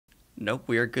Nope,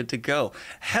 we are good to go.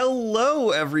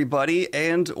 Hello, everybody,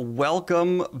 and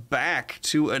welcome back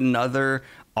to another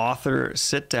author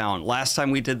sit down. Last time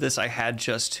we did this, I had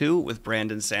just two with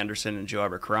Brandon Sanderson and Joe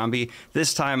Abercrombie.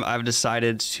 This time, I've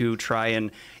decided to try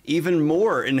and even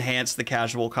more enhance the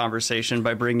casual conversation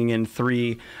by bringing in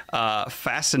three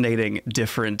fascinating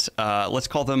different, let's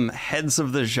call them heads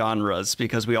of the genres,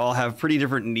 because we all have pretty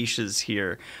different niches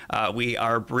here. We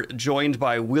are joined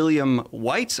by William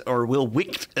Wight, or Will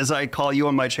Wicht, as I call you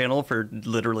on my channel for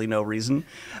literally no reason,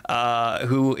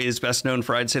 who is best known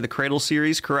for, I'd say, the Cradle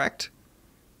series, correct?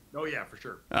 Oh, yeah, for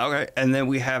sure. Okay. And then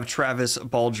we have Travis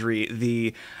Baldree,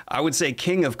 the, I would say,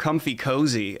 king of comfy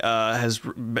cozy, has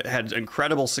had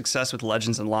incredible success with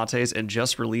Legends and Lattes and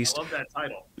just released. I love that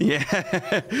title.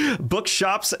 Yeah.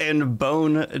 Bookshops and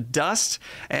Bone Dust.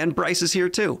 And Bryce is here,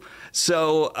 too.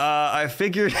 So I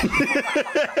figured. And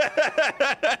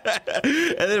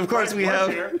then, of course, we have.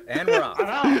 And we're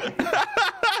off.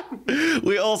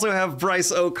 We also have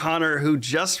Bryce Oconnor, who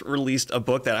just released a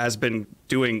book that has been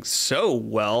doing so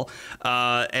well.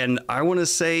 And I want to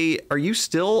say, are you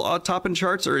still topping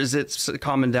charts, or is it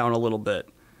calming down a little bit?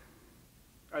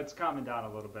 It's calming down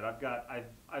a little bit.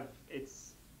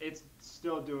 It's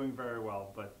still doing very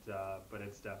well, but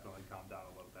it's definitely calmed down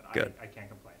a little bit. Good. I can't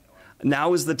complain.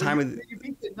 Now is the time of You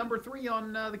peaked at number 3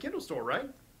 on the Kindle store, right?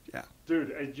 Yeah.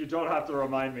 Dude, you don't have to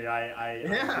remind me. I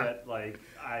get, like,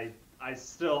 I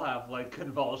still have, like,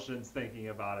 convulsions thinking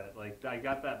about it. Like, I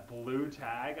got that blue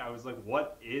tag. I was like,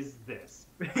 what is this?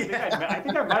 I think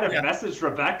I might have messaged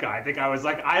Rebecca. I think I was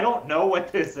like, I don't know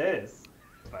what this is.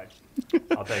 But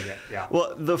I'll take it, yeah.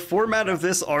 Well, the format of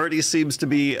this already seems to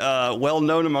be well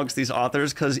known amongst these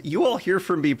authors, because you all hear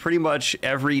from me pretty much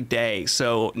every day.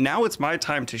 So now it's my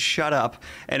time to shut up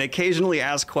and occasionally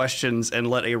ask questions and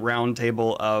let a round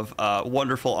table of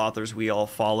wonderful authors we all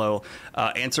follow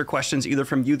answer questions either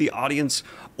from you, the audience,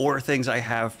 or things I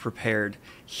have prepared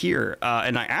here.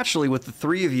 And I actually, with the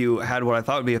three of you, had what I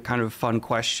thought would be a kind of fun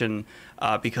question,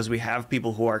 because we have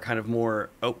people who are kind of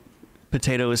more... Oh,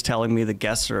 Potato is telling me the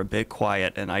guests are a bit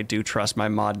quiet, and I do trust my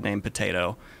mod named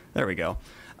Potato. There we go.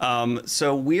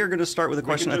 So we are going to start with a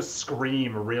question. We can just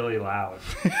scream really loud.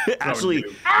 Actually,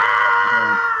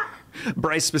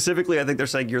 Bryce, specifically, I think they're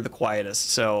saying you're the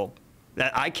quietest. So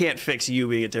that I can't fix you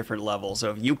being a different level.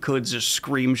 So if you could just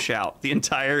scream, shout the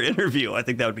entire interview, I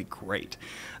think that would be great.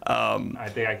 I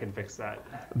think I can fix that.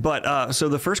 But so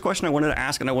the first question I wanted to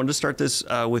ask, and I wanted to start this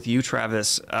with you,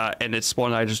 Travis, and it's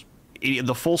one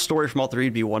the full story from all three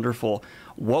would be wonderful.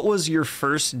 What was your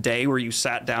first day where you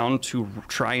sat down to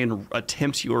try and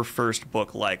attempt your first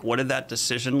book like? What did that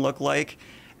decision look like?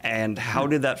 And how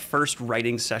did that first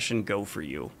writing session go for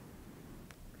you?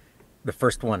 The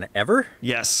first one ever?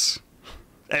 Yes.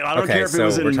 And I don't care if it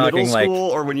was in middle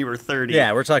school or when you were 30.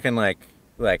 Yeah, we're talking like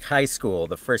high school,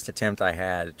 the first attempt I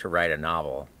had to write a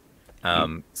novel.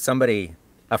 A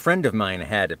friend of mine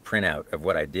had a printout of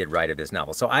what I did write of this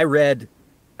novel. So I read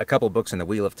a couple books in the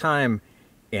Wheel of Time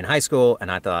in high school,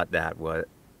 and I thought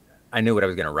I knew what I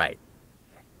was going to write.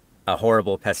 A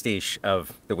horrible pastiche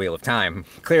of the Wheel of Time,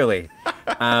 clearly.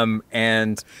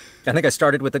 And I think I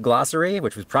started with the glossary,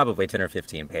 which was probably 10 or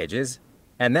 15 pages.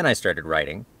 And then I started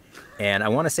writing. And I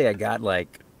want to say I got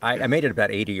I made it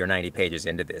about 80 or 90 pages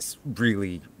into this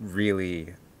really,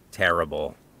 really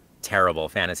terrible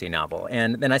fantasy novel.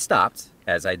 And then I stopped,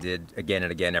 as I did again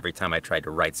and again every time I tried to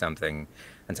write something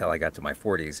until I got to my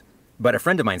 40s. But a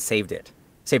friend of mine saved a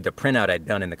printout I'd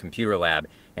done in the computer lab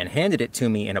and handed it to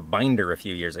me in a binder a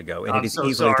few years ago. And it is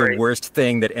easily the worst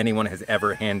thing that anyone has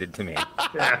ever handed to me.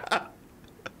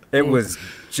 It was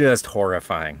just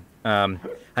horrifying.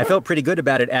 I felt pretty good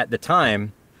about it at the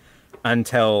time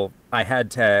until I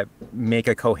had to make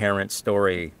a coherent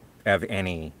story of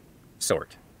any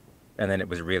sort. And then it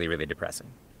was really, really depressing.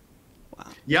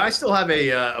 Yeah, I still have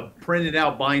a printed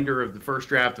out binder of the first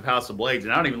draft of House of Blades,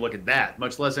 and I don't even look at that,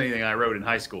 much less anything I wrote in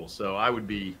high school. So I would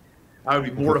be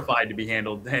mortified to be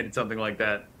handed something like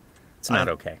that. It's not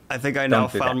okay. I think I now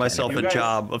found myself a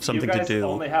job of something to do. You guys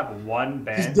only have one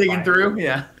band. Just digging through,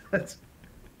 yeah.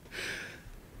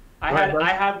 I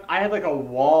had like a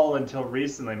wall until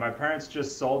recently. My parents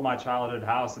just sold my childhood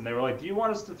house, and they were like, "Do you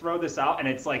want us to throw this out?" And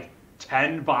it's like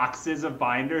 10 boxes of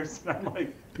binders. And I'm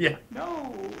like, yeah,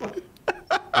 no.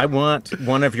 I want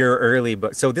one of your early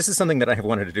books. So this is something that I have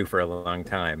wanted to do for a long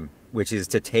time, which is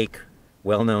to take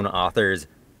well-known authors'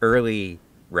 early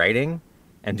writing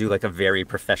and do like a very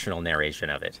professional narration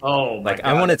of it. Oh, my God.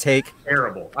 I want to take...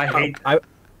 Terrible. I hate...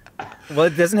 Well,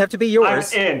 it doesn't have to be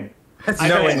yours. I'm in.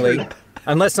 Knowingly.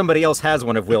 Unless somebody else has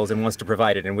one of Will's and wants to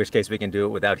provide it, in which case we can do it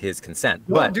without his consent.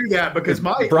 Don't do that, because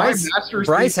my Bryce master's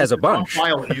has a bunch.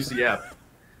 file at UCF.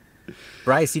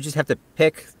 Bryce, you just have to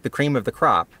pick the cream of the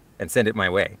crop and send it my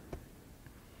way.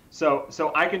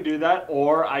 So I can do that,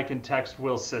 or I can text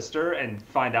Will's sister and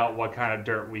find out what kind of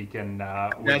dirt we can.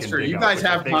 That's true. dig You up, guys which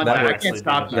I have think contact. might I can't actually be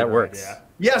stop a you. better That works. idea.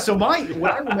 Yeah, so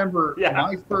what I remember, Yeah.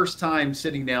 my first time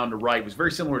sitting down to write was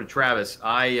very similar to Travis.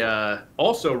 I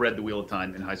also read The Wheel of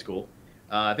Time in high school.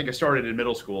 I think I started in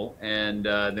middle school and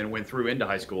then went through into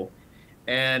high school.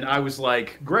 And I was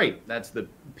like, great, that's the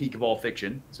peak of all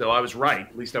fiction. So I was right.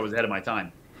 At least I was ahead of my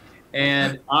time.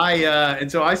 And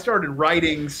so I started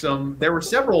writing there were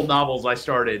several novels I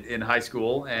started in high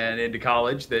school and into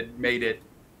college that made it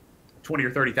 20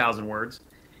 or 30,000 words.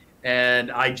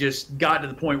 And I just got to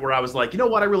the point where I was like, you know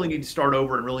what, I really need to start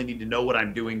over and really need to know what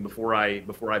I'm doing before I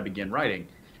begin writing.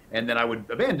 And then I would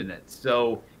abandon it.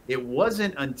 So it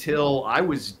wasn't until I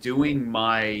was doing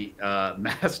my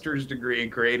master's degree in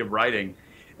creative writing,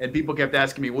 and people kept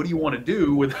asking me, what do you want to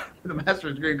do with a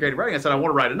master's degree in creative writing? I said, I want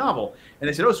to write a novel. And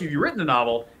they said, oh, so have you written a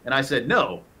novel? And I said,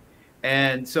 no.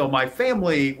 And so my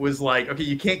family was like, okay,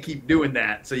 you can't keep doing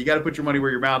that. So you got to put your money where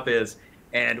your mouth is,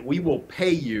 and we will pay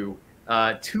you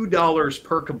 $2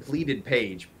 per completed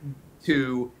page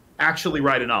to actually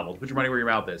write a novel. Put your money where your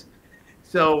mouth is.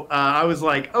 So I was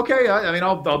like, okay, I mean,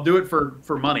 I'll do it for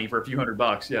money, for a few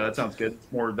 $100. Yeah, that sounds good.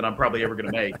 It's more than I'm probably ever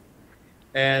going to make.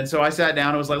 And so I sat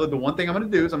down and was like, look, the one thing I'm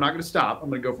going to do is I'm not going to stop. I'm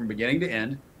going to go from beginning to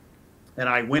end. And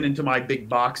I went into my big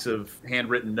box of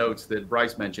handwritten notes that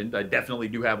Bryce mentioned. I definitely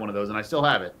do have one of those, and I still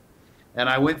have it. And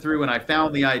I went through and I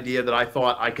found the idea that I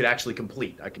thought I could actually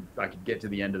complete. I could get to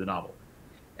the end of the novel.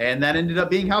 And that ended up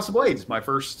being House of Blades, my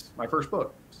first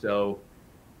book. So,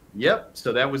 yep.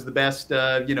 So that was the best,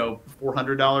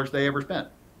 $400 they ever spent.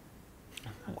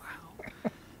 Wow.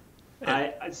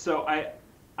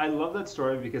 I love that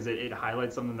story because it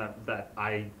highlights something that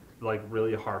I like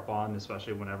really harp on,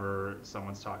 especially whenever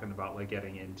someone's talking about like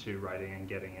getting into writing and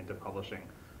getting into publishing,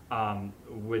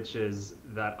 which is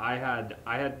that I had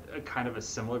a kind of a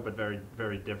similar but very,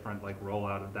 very different like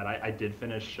rollout of that. I did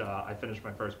finish I finished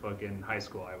my first book in high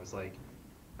school. I was like,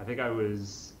 I think I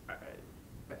was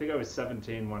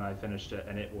 17 when I finished it,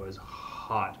 and it was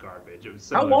hot garbage. It was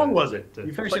how long was it?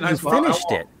 You finished in high school. You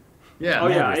finished it. Yeah. Oh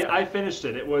yeah, I finished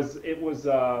it. It was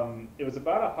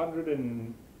about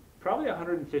probably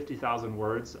 150,000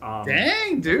 words.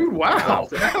 Dang, dude! Wow,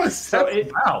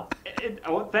 wow.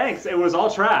 Well, thanks. It was all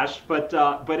trash, but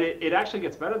it actually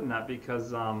gets better than that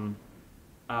because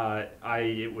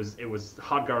it was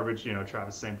hot garbage. You know,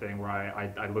 Travis, same thing. Where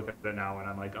I look at it now and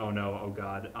I'm like, oh no, oh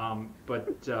god.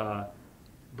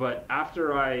 But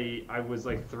after I was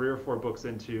like 3 or 4 books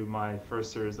into my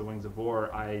first series, The Wings of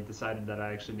War, I decided that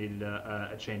I actually needed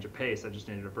a change of pace. I just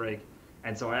needed a break.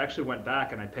 And so I actually went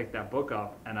back and I picked that book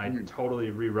up and I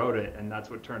totally rewrote it. And that's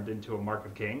what turned into A Mark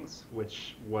of Kings,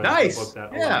 which was the book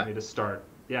that allowed me to start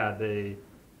the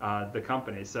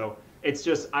company. So it's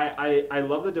just, I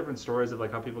love the different stories of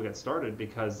like how people get started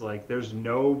because like there's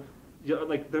no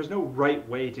right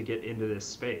way to get into this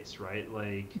space, right?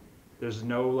 Like, there's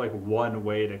no like one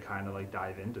way to kind of like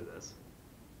dive into this.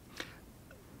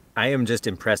 I am just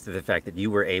impressed at the fact that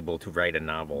you were able to write a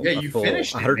novel, a full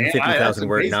finished 150,000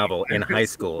 word novel in high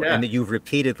school, and that you've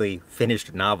repeatedly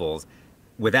finished novels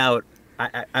without,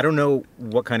 I don't know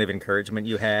what kind of encouragement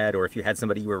you had, or if you had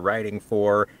somebody you were writing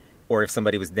for, or if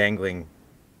somebody was dangling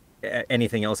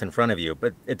anything else in front of you,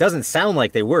 but it doesn't sound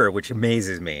like they were, which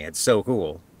amazes me. It's so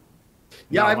cool.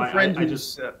 Yeah, I have a friend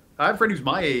I have a friend who's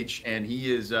my age, and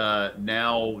he is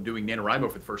now doing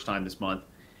NaNoWriMo for the first time this month.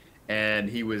 And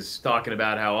he was talking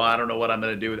about how, I don't know what I'm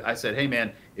going to do. I said, hey,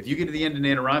 man, if you get to the end of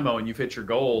NaNoWriMo and you've hit your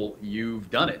goal,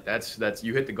 you've done it. That's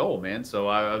you hit the goal, man. So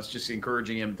I was just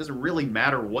encouraging him. It doesn't really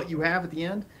matter what you have at the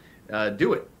end.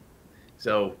 Do it.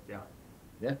 So, yeah.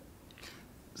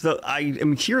 So I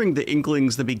am hearing the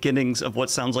inklings, the beginnings of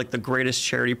what sounds like the greatest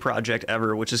charity project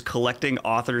ever, which is collecting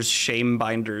authors' shame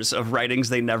binders of writings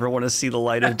they never want to see the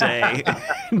light of day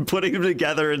and putting them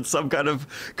together in some kind of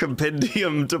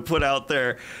compendium to put out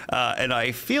there. And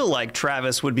I feel like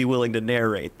Travis would be willing to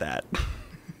narrate that.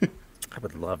 I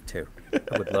would love to.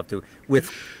 I would love to.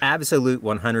 With absolute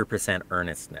 100%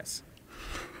 earnestness.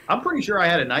 I'm pretty sure I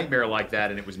had a nightmare like that,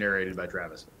 and it was narrated by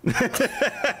Travis.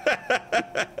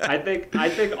 I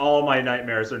think all my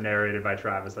nightmares are narrated by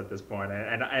Travis at this point,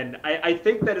 and I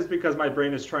think that is because my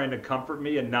brain is trying to comfort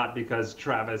me, and not because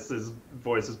Travis's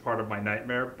voice is part of my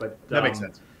nightmare. But that makes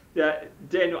sense. Yeah,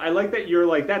 Daniel, I like that you're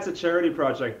like, that's a charity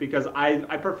project, because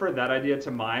I prefer that idea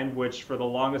to mine, which for the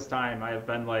longest time I have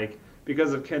been like,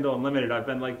 because of Kindle Unlimited, I've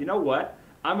been like, you know what?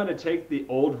 I'm going to take the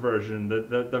old version,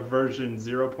 the version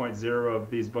 0.0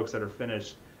 of these books that are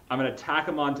finished. I'm going to tack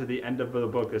them onto the end of the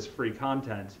book as free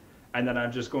content. And then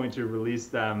I'm just going to release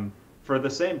them for the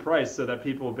same price, so that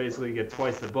people basically get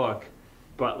twice the book.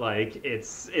 But like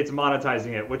it's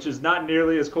monetizing it, which is not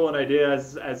nearly as cool an idea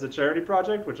as a charity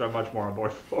project, which I'm much more on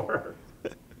board for.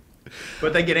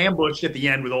 But they get ambushed at the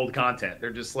end with old content.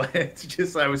 They're just like, it's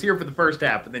just, I was here for the first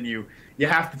half, but then you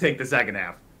have to take the second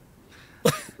half.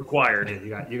 Required.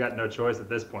 Yeah, you got no choice at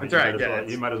this point. That's right.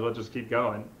 You might as well just keep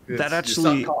going. That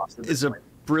actually is a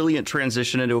brilliant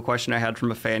transition into a question I had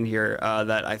from a fan here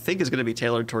that I think is going to be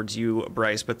tailored towards you,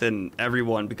 Bryce, but then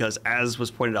everyone, because as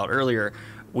was pointed out earlier,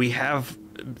 we have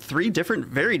 3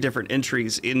 very different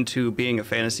entries into being a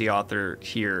fantasy author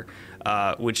here,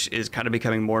 which is kind of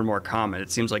becoming more and more common.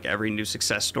 It seems like every new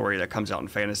success story that comes out in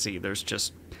fantasy, there's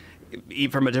just,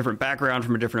 from a different background,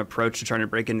 from a different approach to trying to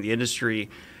break into the industry.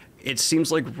 It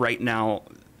seems like right now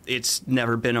it's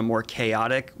never been a more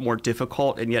chaotic, more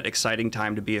difficult, and yet exciting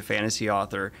time to be a fantasy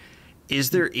author. Is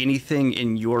there anything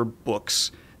in your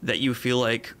books that you feel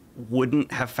like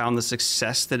wouldn't have found the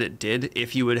success that it did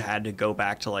if you had to go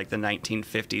back to like the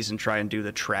 1950s and try and do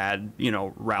the trad,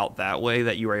 route that way,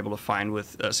 that you were able to find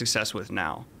with success with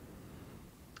now?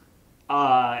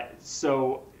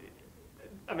 So,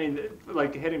 I mean,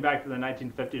 like hitting back to the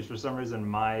 1950s, for some reason,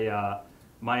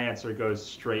 my answer goes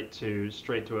straight to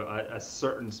a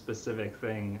certain specific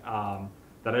thing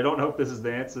that I don't know if this is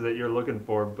the answer that you're looking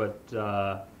for, but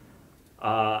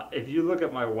if you look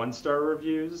at my 1-star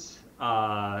reviews,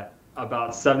 about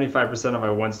 75% of my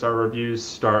 1-star reviews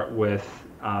start with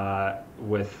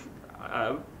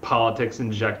politics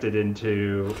injected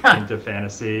into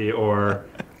fantasy or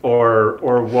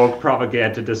woke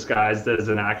propaganda disguised as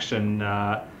an action.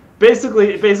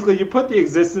 Basically, you put the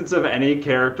existence of any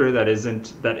character that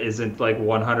isn't like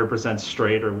 100%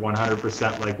 straight or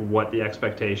 100% like what the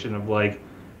expectation of like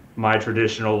my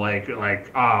traditional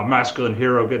masculine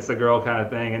hero gets the girl kind of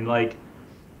thing, and like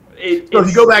so if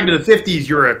you go back to the 50s,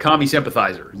 you're a commie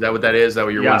sympathizer. Is that what that is? Is that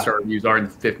what your 1-star reviews are in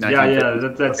the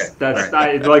 1950s? Yeah. That's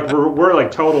right. Like we're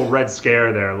like total Red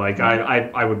Scare there. Like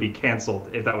I would be canceled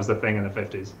if that was the thing in the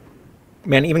 50s.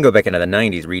 Man, even go back into the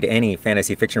 90s, read any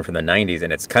fantasy fiction from the 90s,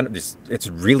 and it's kind of just, it's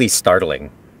really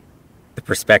startling. The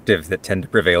perspectives that tend to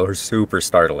prevail are super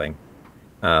startling.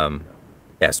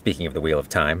 Speaking of the Wheel of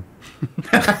Time.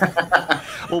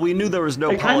 Well, we knew there was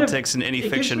no politics in any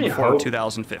fiction before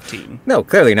 2015. No,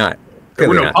 clearly not. There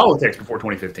were no politics before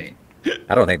 2015.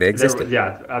 I don't think they existed.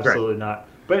 Absolutely not.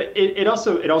 But it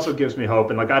also gives me hope,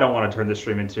 and like I don't want to turn this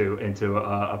stream into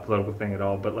a political thing at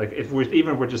all. But like if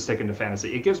we're just sticking to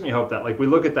fantasy, it gives me hope that like we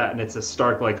look at that and it's a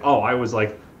stark like, oh, I was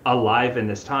like alive in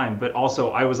this time, but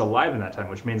also I was alive in that time,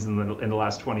 which means in the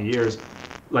last 20 years,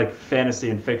 like fantasy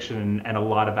and fiction and a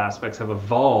lot of aspects have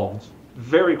evolved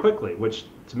very quickly, which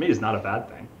to me is not a bad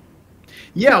thing.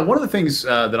 Yeah, one of the things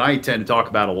that I tend to talk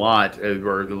about a lot,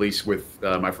 or at least with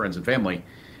my friends and family,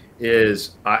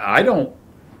 is I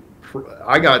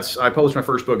published my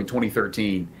first book in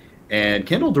 2013, and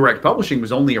Kindle Direct Publishing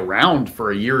was only around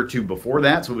for a year or two before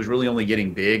that, so it was really only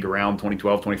getting big around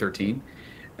 2012, 2013.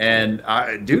 And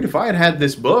dude, if I had had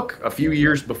this book a few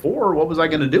years before, what was I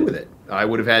going to do with it? I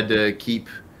would have had to keep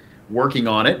working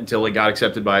on it until it got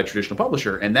accepted by a traditional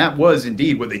publisher, and that was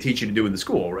indeed what they teach you to do in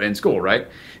school, right?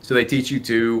 So they teach you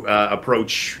to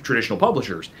approach traditional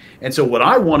publishers. And so what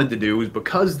I wanted to do is,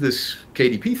 because this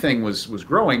KDP thing was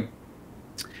growing,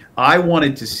 I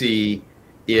wanted to see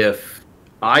if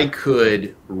I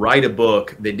could write a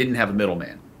book that didn't have a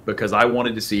middleman, because I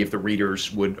wanted to see if the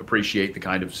readers would appreciate the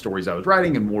kind of stories I was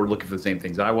writing and were looking for the same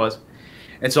things I was.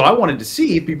 And so I wanted to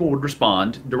see if people would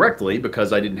respond directly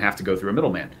because I didn't have to go through a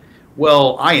middleman.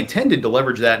 Well, I intended to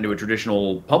leverage that into a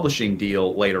traditional publishing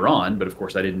deal later on, but of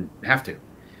course I didn't have to.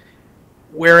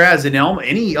 Whereas in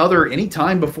any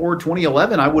time before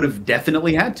 2011, I would have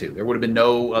definitely had to. There would have been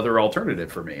no other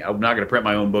alternative for me. I'm not going to print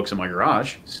my own books in my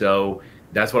garage, so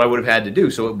that's what I would have had to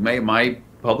do. So my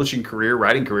publishing career,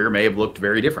 writing career, may have looked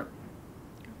very different.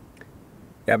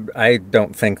 Yeah, I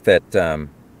don't think that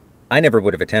I never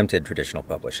would have attempted traditional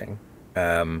publishing.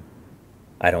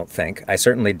 I don't think. I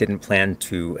certainly didn't plan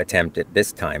to attempt it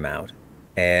this time out,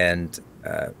 and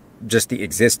just the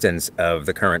existence of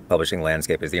the current publishing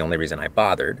landscape is the only reason I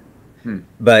bothered.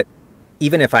 But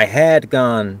even if I had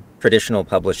gone traditional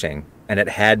publishing and it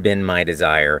had been my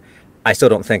desire, I still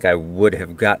don't think I would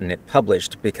have gotten it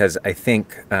published, because I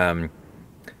think,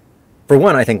 for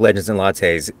one, I think Legends and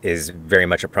Lattes is very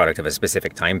much a product of a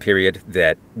specific time period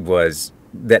that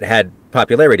had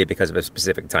popularity because of a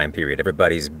specific time period.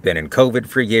 Everybody's been in COVID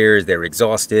for years. They're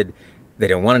exhausted. They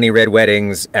don't want any red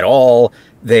weddings at all.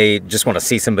 They just want to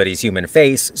see somebody's human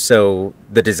face. So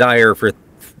the desire for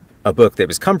a book that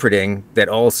was comforting, that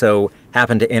also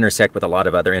happen to intersect with a lot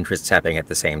of other interests happening at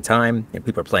the same time. And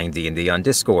people are playing D&D on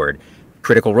Discord.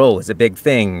 Critical Role is a big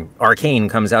thing. Arcane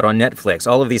comes out on Netflix.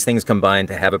 All of these things combine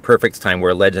to have a perfect time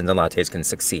where Legends and Lattes can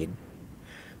succeed.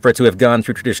 For it to have gone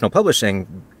through traditional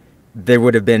publishing, there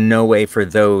would have been no way for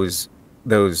those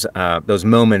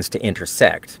moments to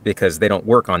intersect because they don't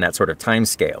work on that sort of time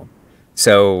scale.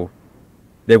 So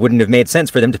it wouldn't have made sense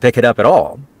for them to pick it up at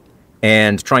all.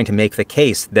 And trying to make the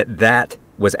case that that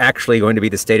was actually going to be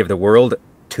the state of the world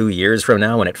 2 years from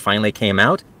now when it finally came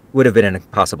out would have been an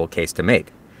impossible case to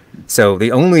make. So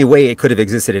the only way it could have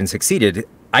existed and succeeded,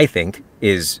 I think,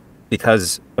 is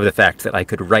because of the fact that I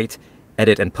could write,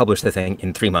 edit, and publish the thing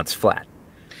in 3 months flat.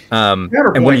 And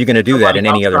when are you going to do that in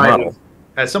any other model?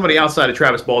 As somebody outside of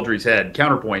Travis Baldree's head,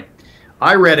 counterpoint,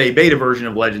 I read a beta version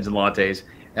of Legends and Lattes,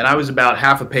 and I was about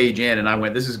half a page in, and I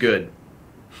went, this is good.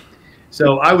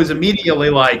 So I was immediately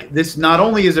like, this, not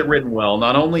only is it written well,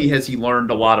 not only has he learned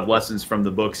a lot of lessons from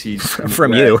the books he's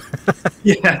from read. You.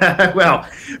 Yeah, well,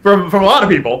 from a lot of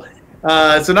people.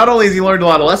 So not only has he learned a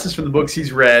lot of lessons from the books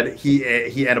he's read,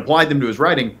 he and applied them to his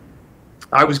writing.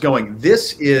 I was going,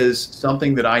 this is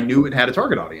something that I knew it had a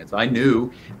target audience. I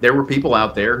knew there were people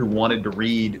out there who wanted to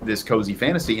read this cozy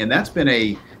fantasy, and that's been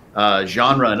a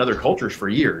genre in other cultures for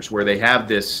years, where they have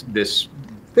this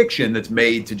fiction that's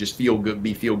made to just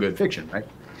be feel good fiction, right?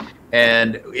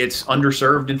 And it's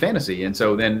underserved in fantasy, and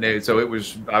so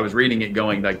I was reading it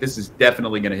going like, this is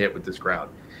definitely going to hit with this crowd,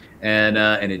 and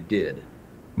it did.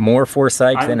 More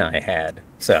foresight than I had.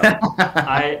 So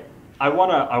I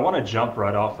want to jump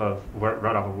right off of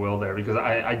Will there, because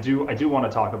I do want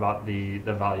to talk about the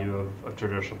value of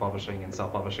traditional publishing and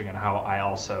self-publishing, and how I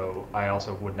also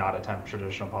would not attempt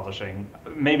traditional publishing.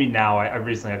 Maybe now I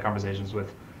recently had conversations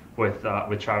with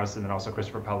Travis and then also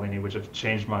Christopher Paolini, which have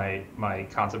changed my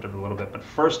concept of it a little bit. But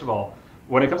first of all,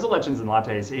 when it comes to Legends and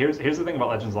Lattes, here's the thing about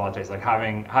Legends and Lattes. Like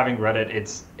having read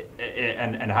it,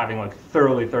 and having like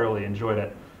thoroughly enjoyed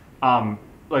it.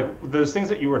 Like those things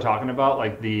that you were talking about,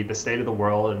 like the state of the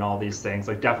world and all these things,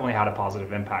 like definitely had a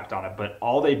positive impact on it. But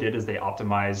all they did is they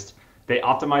optimized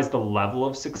the level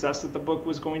of success that the book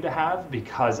was going to have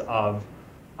because of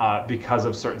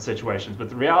certain situations. But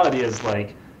the reality is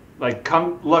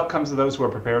luck comes to those who are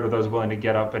prepared, or those willing to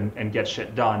get up and get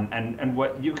shit done. And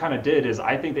what you kind of did is,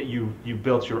 I think that you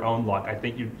built your own luck. I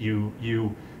think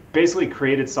you basically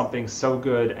created something so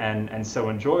good and so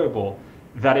enjoyable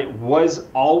that it was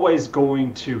always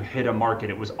going to hit a market.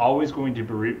 It was always going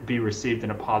to be received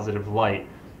in a positive light,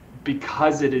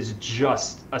 because it is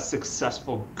just a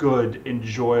successful, good,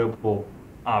 enjoyable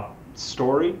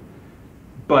story.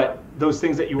 But those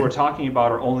things that you were talking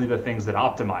about are only the things that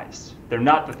optimized. They're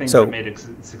not the things that made it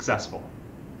successful.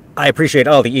 I appreciate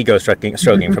all the ego stroking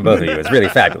from both of you. It's really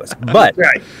fabulous. But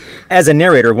as a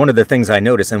narrator, one of the things I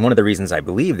notice, and one of the reasons I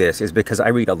believe this, is because I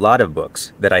read a lot of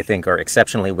books that I think are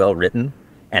exceptionally well written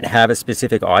and have a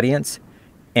specific audience,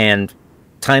 and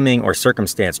timing or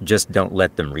circumstance just don't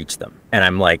let them reach them. And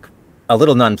I'm like a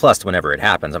little nonplussed whenever it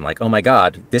happens. I'm like, oh my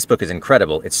God, this book is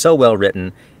incredible. It's so well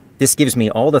written. This gives me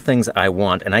all the things I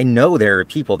want. And I know there are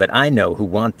people that I know who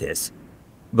want this.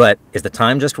 But is the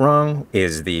time just wrong?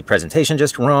 Is the presentation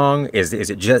just wrong? Is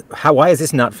it just, why is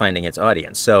this not finding its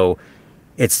audience? So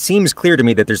it seems clear to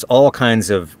me that there's all kinds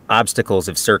of obstacles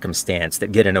of circumstance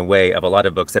that get in the way of a lot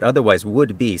of books that otherwise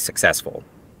would be successful.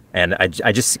 And I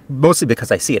just, mostly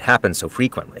because I see it happen so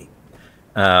frequently.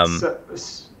 Go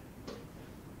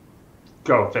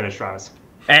finish, Travis.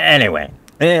 Anyway,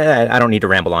 I don't need to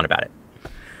ramble on about it.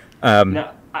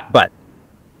 But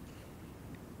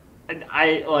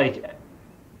I like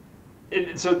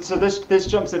it, so this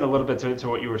jumps in a little bit to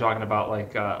what you were talking about,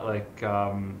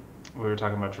 we were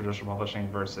talking about traditional publishing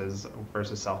versus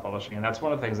self-publishing, and that's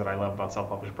one of the things that I love about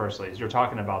self-publishing personally, is you're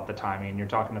talking about the timing, you're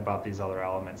talking about these other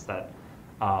elements that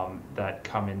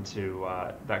come into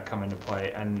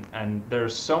play, and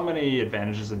there's so many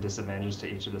advantages and disadvantages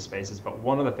to each of the spaces. But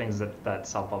one of the things that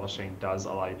self-publishing does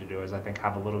allow you to do is, I think,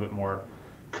 have a little bit more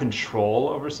control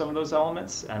over some of those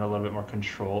elements, and a little bit more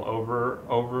control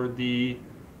over the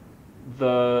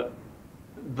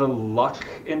luck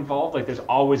involved. Like, there's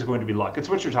always going to be luck. It's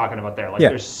what you're talking about there. Like,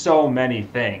 there's so many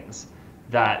things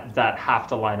that have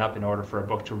to line up in order for a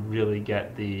book to really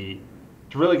get the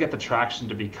traction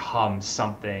to become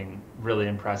something really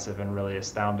impressive and really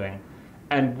astounding.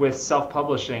 And with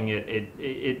self-publishing,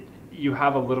 it you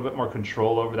have a little bit more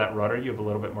control over that rudder. You have a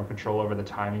little bit more control over the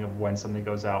timing of when something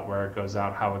goes out, where it goes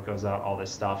out, how it goes out, all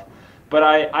this stuff. But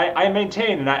I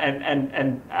maintain,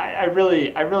 and I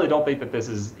really don't think that this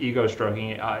is ego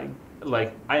stroking. I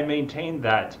maintain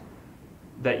that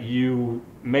that you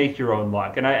make your own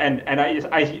luck, and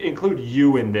I include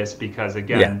you in this because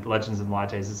again, Legends and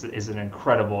Lattes is an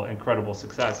incredible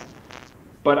success.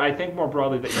 But I think more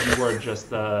broadly that you are just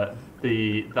the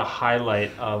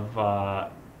highlight of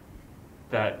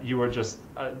that you are just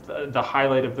the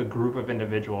highlight of the group of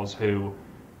individuals who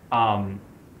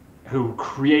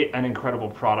create an incredible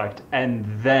product, and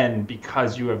then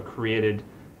because you have created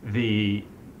the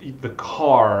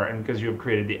car and because you have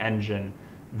created the engine,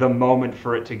 the moment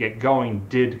for it to get going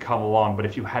did come along. But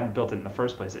if you hadn't built it in the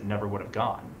first place, it never would have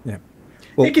gone. Yeah.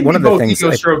 Well, it can one be of the both things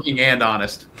ego stroking and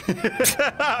honest.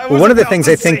 Well, one of the things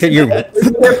I think that you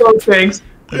They're both things.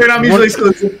 They're not mutually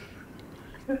exclusive.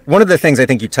 One of the things I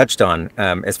think you touched on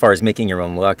as far as making your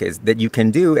own luck is that you can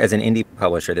do as an indie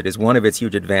publisher, that is one of its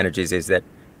huge advantages, is that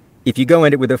if you go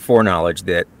into it with a foreknowledge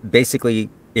that basically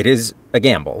it is a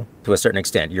gamble to a certain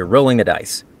extent, you're rolling the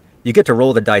dice. You get to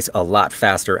roll the dice a lot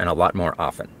faster and a lot more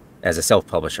often as a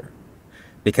self-publisher.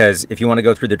 Because if you want to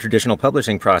go through the traditional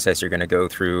publishing process, you're going to go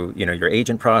through, your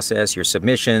agent process, your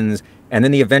submissions, and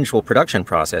then the eventual production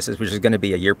processes, which is going to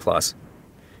be a year plus.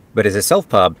 But as a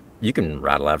self-pub, you can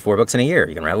rattle out 4 books in a year.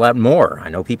 You can rattle out more. I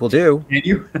know people do. Can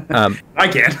you? I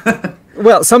can.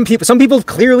 Well, some people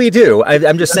clearly do.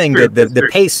 I'm just saying that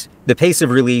the pace of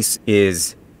release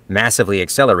is massively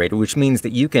accelerated, which means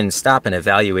that you can stop and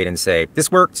evaluate and say,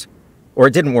 this worked or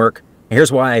it didn't work.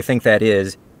 Here's why I think that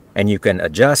is. And you can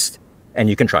adjust and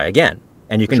you can try again.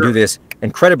 And you can do this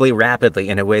incredibly rapidly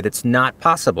in a way that's not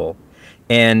possible.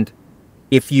 And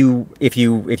if you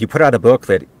put out a book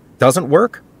that doesn't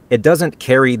work, it doesn't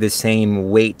carry the same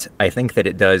weight, I think, that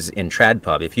it does in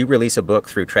TradPub. If you release a book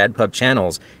through TradPub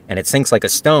channels and it sinks like a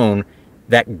stone,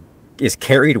 that is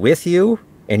carried with you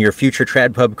in your future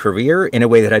TradPub career in a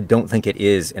way that I don't think it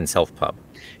is in self-pub.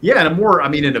 Yeah,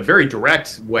 and in a very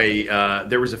direct way.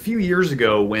 There was a few years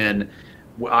ago when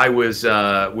we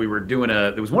were doing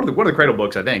it was one of the Cradle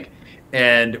books, I think,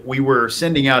 and we were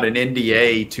sending out an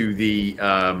NDA to the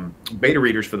beta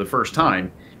readers for the first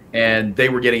time, and they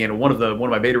were getting in. One of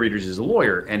my beta readers is a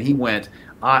lawyer, and he went,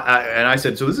 and I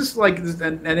said, so is this like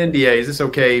an NDA? Is this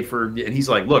okay for? And he's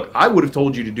like, look, I would have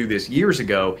told you to do this years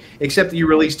ago, except that you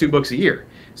release 2 books a year.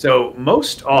 So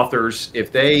most authors,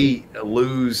 if they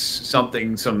lose some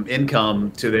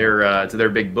income to their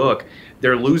big book,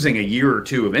 they're losing a year or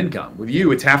 2 of income. With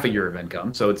you, it's half a year of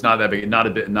income, so it's not that big,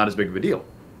 not as big of a deal.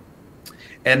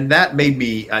 And that made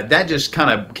me, that just kind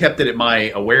of kept it at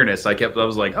my awareness. I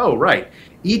was like, oh right,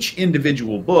 each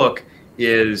individual book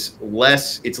is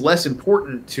less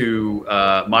important to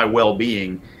my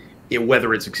well-being,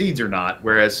 whether it succeeds or not.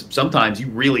 Whereas sometimes you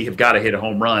really have got to hit a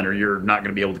home run, or you're not going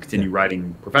to be able to continue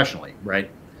writing professionally,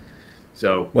 right?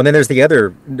 So. Well, then there's the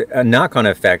other knock-on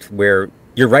effect where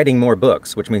you're writing more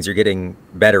books, which means you're getting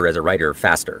better as a writer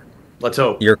faster. Let's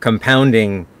hope. You're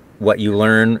compounding what you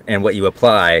learn and what you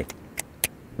apply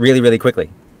really, really quickly.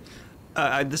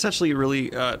 This actually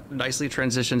really nicely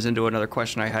transitions into another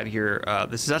question I had here.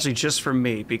 This is actually just for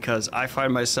me because I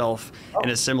find myself in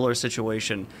a similar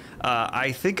situation.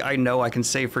 I think I know I can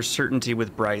say for certainty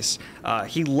with Bryce,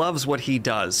 he loves what he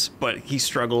does, but he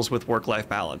struggles with work-life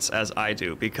balance, as I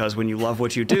do, because when you love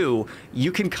what you do,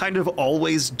 you can kind of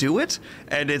always do it,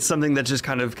 and it's something that just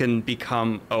kind of can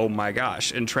become, oh my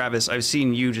gosh. And Travis, I've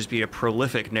seen you just be a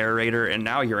prolific narrator, and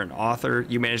now you're an author.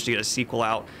 You managed to get a sequel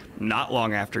out not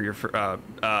long after your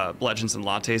Legends and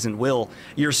Lattes. And Will,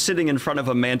 you're sitting in front of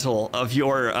a mantle of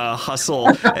your hustle,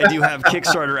 and you have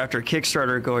Kickstarter after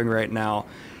Kickstarter going right now.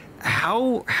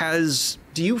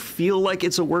 Do you feel like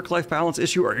it's a work-life balance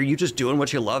issue, or are you just doing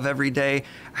what you love every day?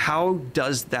 How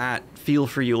does that feel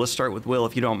for you? Let's start with Will,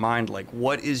 if you don't mind. Like,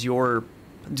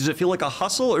 does it feel like a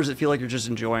hustle, or does it feel like you're just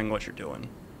enjoying what you're doing?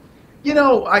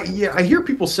 I hear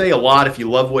people say a lot, if you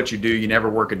love what you do, you never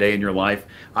work a day in your life.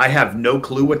 I have no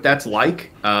clue what that's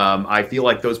like. I feel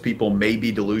like those people may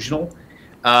be delusional.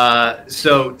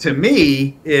 So to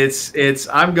me,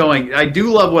 I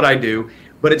do love what I do,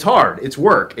 but it's hard. It's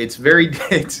work. It's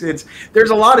there's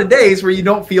a lot of days where you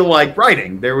don't feel like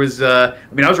writing. There was, I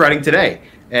was writing today,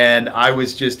 and I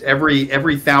was just every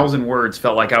 1,000 words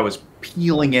felt like I was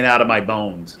peeling it out of my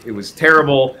bones. It was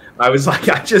terrible. I was like,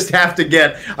 I just have to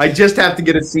get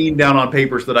a scene down on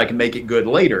paper so that I can make it good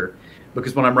later,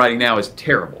 because what I'm writing now is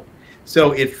terrible.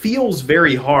 So it feels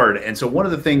very hard. And so one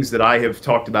of the things that I have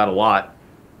talked about a lot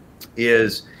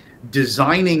is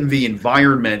designing the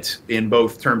environment in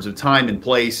both terms of time and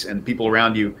place and people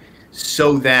around you,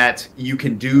 so that you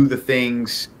can do the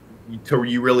things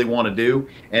you really want to do.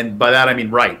 And by that, I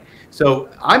mean write. So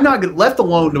I'm not left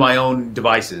alone to my own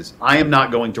devices. I am not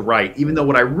going to write, even though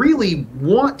what I really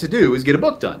want to do is get a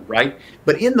book done, right?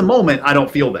 But in the moment, I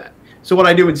don't feel that. So what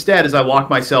I do instead is I lock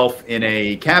myself in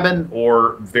a cabin,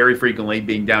 or very frequently,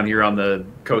 being down here on the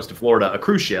coast of Florida, a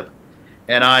cruise ship,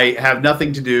 and I have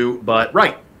nothing to do but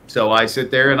write. So I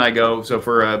sit there and I go,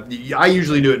 I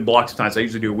usually do it in blocks of time. So I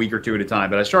usually do a week or two at a time,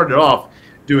 but I started off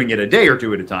doing it a day or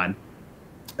two at a time.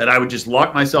 And I would just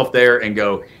lock myself there and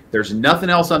go, there's nothing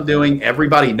else I'm doing.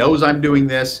 Everybody knows I'm doing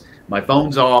this. My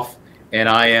phone's off and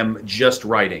I am just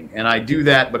writing. And I do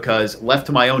that because left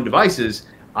to my own devices,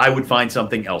 I would find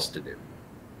something else to do.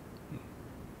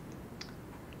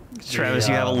 Travis,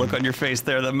 you have a look on your face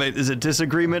there. Is it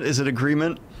disagreement? Is it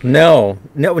agreement? No.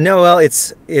 Well,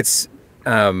 it's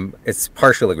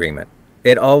partial agreement.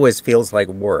 It always feels like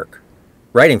work.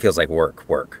 Writing feels like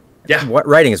work. Yeah.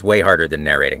 Writing is way harder than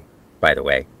narrating, by the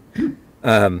way.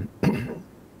 And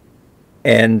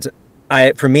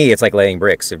for me, it's like laying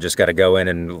bricks. I've just got to go in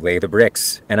and lay the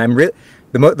bricks. And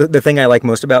the thing I like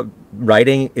most about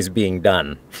writing is being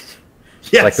done.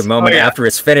 Yes. Like the moment after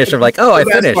it's finished, I'm like, oh, I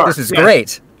finished. This is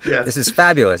great. Yes. This is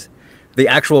fabulous. The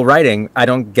actual writing, I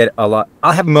don't get a lot.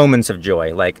 I'll have moments of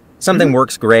joy, like something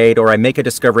works great, or I make a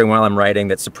discovery while I'm writing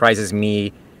that surprises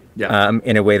me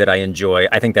in a way that I enjoy.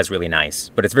 I think that's really nice,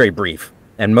 but it's very brief,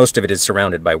 and most of it is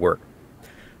surrounded by work.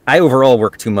 I overall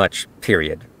work too much,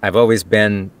 period. I've always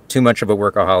been too much of a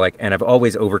workaholic, and I've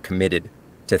always overcommitted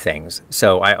to things.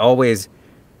 So I'm always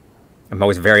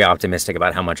very optimistic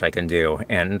about how much I can do,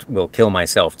 and will kill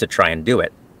myself to try and do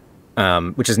it.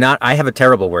 Which is not, I have a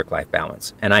terrible work-life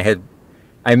balance, and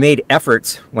I made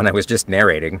efforts when I was just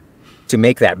narrating to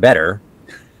make that better.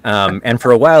 And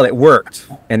for a while it worked,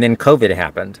 and then COVID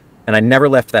happened, and I never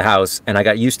left the house, and I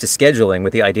got used to scheduling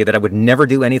with the idea that I would never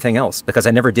do anything else, because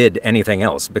I never did anything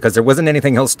else, because there wasn't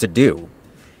anything else to do.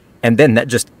 And then that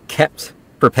just kept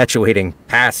perpetuating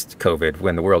past COVID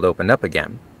when the world opened up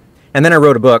again. And then I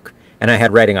wrote a book, and I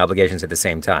had writing obligations at the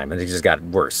same time, and it just got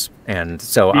worse. And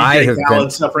so I have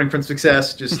been suffering from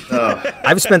success.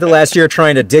 I've spent the last year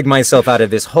trying to dig myself out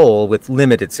of this hole with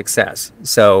limited success.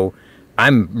 So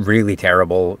I'm really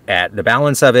terrible at the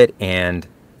balance of it, and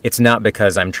it's not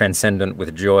because I'm transcendent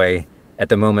with joy at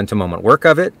the moment-to-moment work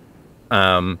of it.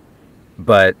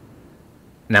 But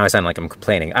now I sound like I'm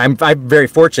complaining. I'm very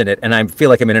fortunate, and I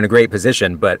feel like I'm in a great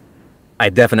position, but I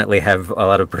definitely have a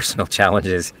lot of personal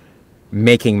challenges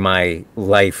making my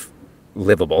life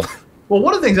livable. Well,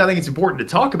 one of the things I think it's important to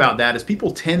talk about that is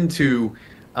people tend to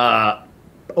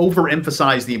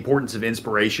overemphasize the importance of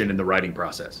inspiration in the writing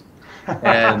process.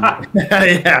 And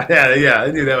yeah,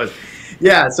 I knew that was,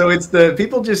 yeah. So it's the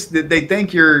people just, they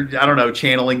think you're, I don't know,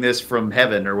 channeling this from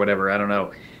heaven or whatever. I don't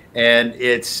know. And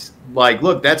it's like,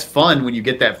 look, that's fun when you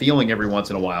get that feeling every once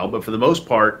in a while. But for the most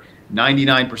part,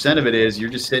 99% of it is you're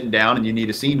just sitting down and you need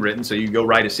a scene written, so you go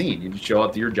write a scene. You just show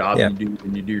up to your job and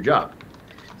you do your job.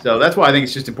 So that's why I think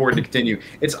it's just important to continue.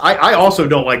 I also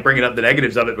don't like bringing up the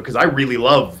negatives of it, because I really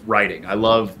love writing. I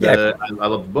love the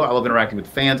book. I love interacting with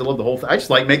fans. I love the whole thing. I just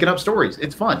like making up stories.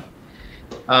 It's fun.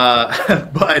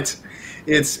 But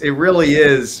it really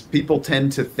is. People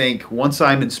tend to think once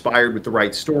I'm inspired with the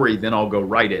right story, then I'll go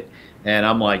write it. And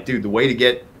I'm like, dude, the way to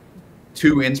get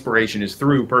to inspiration is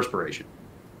through perspiration.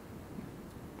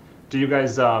 Do you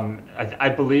guys, I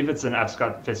believe it's an F.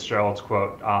 Scott Fitzgerald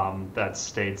quote that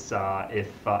states,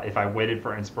 if I waited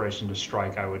for inspiration to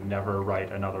strike, I would never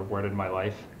write another word in my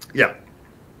life. Yeah.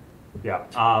 Yeah.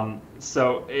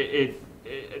 So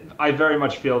I very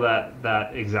much feel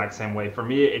that exact same way. For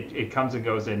me, it comes and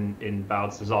goes in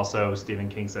bouts. There's also, Stephen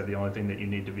King said, the only thing that you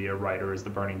need to be a writer is the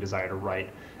burning desire to write.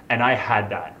 And I had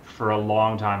that for a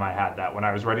long time. I had that when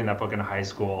I was writing that book in high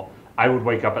school. I would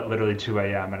wake up at literally 2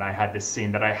 a.m. and I had this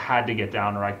scene that I had to get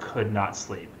down or I could not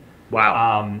sleep.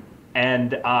 Wow.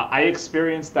 And I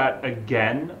experienced that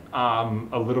again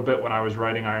a little bit when I was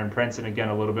writing Iron Prince, and again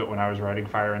a little bit when I was writing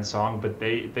Fire and Song. But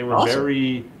they were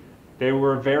awesome. They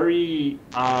were very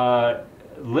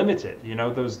limited. You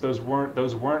know, those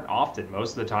weren't often.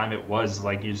 Most of the time it was,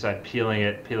 like you said, peeling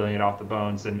it off the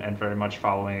bones, and very much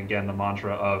following again the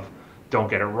mantra of don't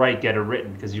get it right, get it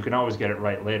written, because you can always get it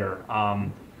right later.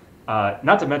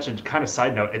 Not to mention, kind of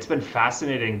side note, it's been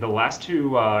fascinating the last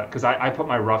two, because I put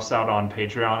my roughs out on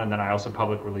Patreon, and then I also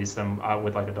public release them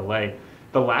with like a delay.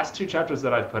 The last two chapters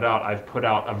that I've put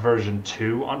out a version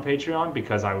 2 on Patreon,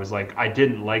 because I was like, I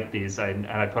didn't like these, and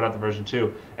I put out the version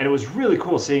 2, and it was really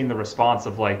cool seeing the response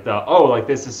of like like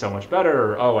this is so much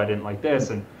better, or I didn't like this,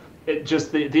 and it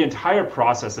just the entire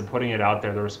process of putting it out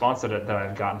there, the response that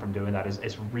I've gotten from doing that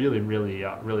is really really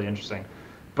interesting.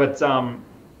 But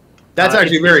that's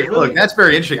actually that's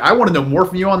very interesting. I want to know more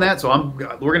from you on that. So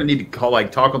we're going to need to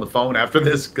talk on the phone after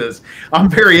this, because I'm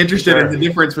very interested in the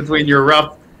difference between your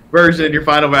rough version, your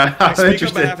final round. I I'm speak on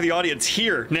interested. behalf of the audience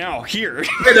here, now, here.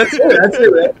 Hey, that's it. That's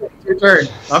it. It's your turn.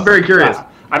 I'm very curious.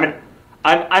 I mean,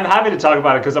 I'm happy to talk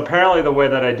about it because apparently the way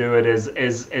that I do it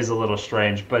is a little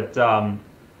strange. But I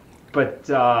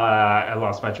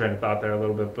lost my train of thought there a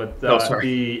little bit. But Oh,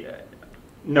 sorry.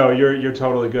 No, you're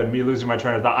totally good. Me losing my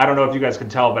train of thought. I don't know if you guys can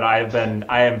tell, but I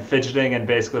am fidgeting and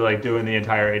basically like doing the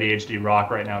entire ADHD rock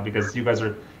right now because you guys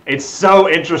are. It's so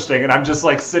interesting, and I'm just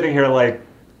like sitting here like.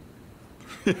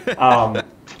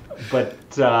 But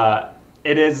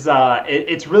it is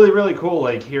it's really really cool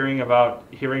like hearing about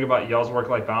y'all's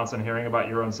work-life balance and hearing about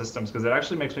your own systems because it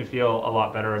actually makes me feel a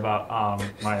lot better about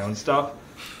my own stuff.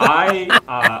 I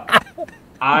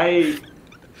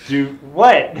do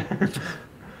what.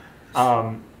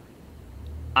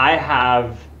 I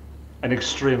have an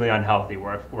extremely unhealthy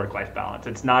work-life balance.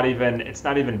 It's not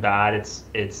even bad. It's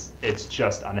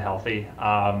just unhealthy.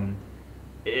 And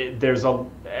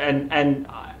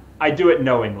I do it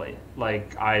knowingly.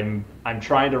 Like I'm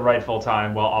trying to write full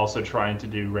time while also trying to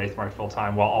do Wraithmark full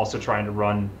time while also trying to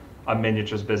run a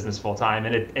miniatures business full time,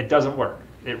 and it doesn't work.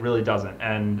 It really doesn't.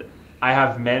 And I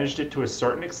have managed it to a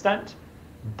certain extent,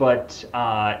 but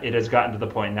it has gotten to the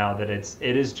point now that it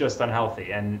is just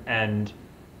unhealthy. And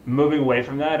moving away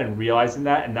from that and realizing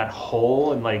that and that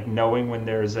hole and like knowing when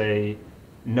there's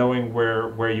knowing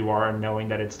where you are and knowing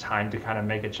that it's time to kind of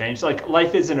make a change. Like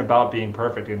life isn't about being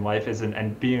perfect and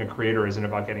and being a creator isn't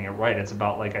about getting it right. It's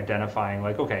about like identifying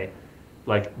like, okay,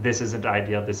 like this isn't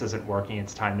ideal, this isn't working,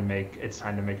 it's time to make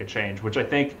a change, which I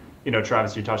think,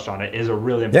 Travis, you touched on it, is a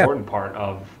really important part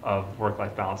of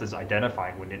work-life balance is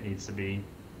identifying when it needs to be.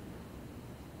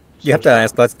 You have to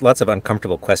ask lots of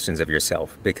uncomfortable questions of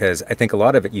yourself because I think a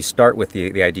lot of it, you start with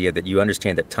the idea that you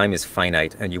understand that time is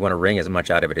finite and you want to wring as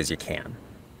much out of it as you can.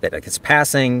 That like it's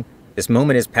passing, this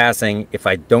moment is passing. If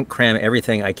I don't cram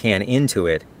everything I can into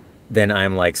it, then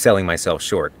I'm like selling myself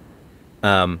short.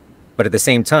 But at the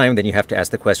same time, then you have to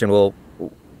ask the question, well,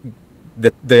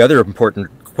 the other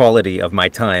important quality of my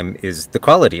time is the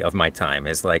quality of my time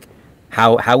is like,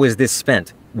 how is this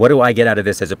spent? What do I get out of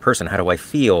this as a person? How do I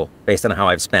feel based on how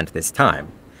I've spent this time?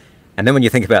 And then when you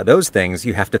think about those things,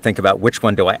 you have to think about which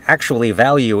one do I actually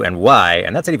value and why?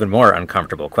 And that's an even more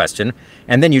uncomfortable question.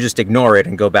 And then you just ignore it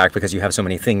and go back because you have so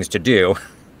many things to do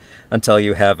until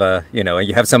you have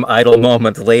you have some idle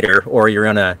moment later, or you're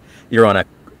on a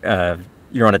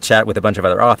chat with a bunch of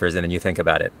other authors, and then you think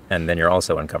about it, and then you're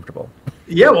also uncomfortable.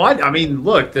 Yeah, well, I mean,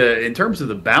 look, in terms of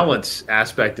the balance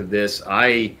aspect of this,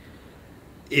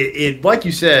 like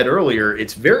you said earlier,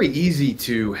 it's very easy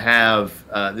to have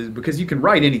because you can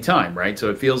write anytime, right? So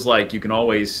it feels like you can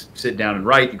always sit down and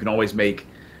write. You can always make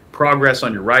progress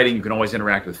on your writing. You can always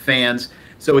interact with fans.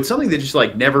 So it's something that just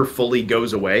like never fully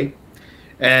goes away.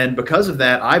 And because of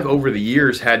that, I've over the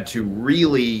years had to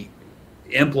really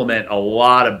implement a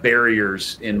lot of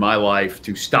barriers in my life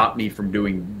to stop me from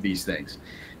doing these things.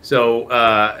 So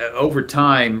over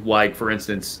time, like for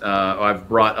instance, I've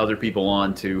brought other people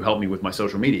on to help me with my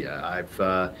social media.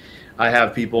 I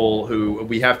have people who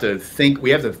we have to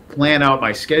plan out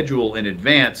my schedule in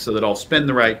advance so that I'll spend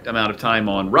the right amount of time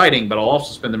on writing, but I'll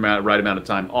also spend the right amount of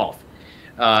time off.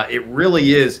 It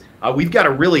really is. We've got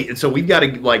to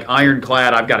like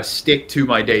ironclad. I've got to stick to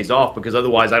my days off because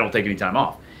otherwise I don't take any time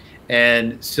off.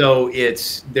 And so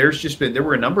there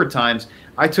were a number of times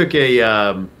I took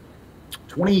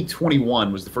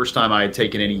 2021 was the first time I had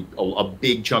taken a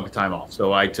big chunk of time off.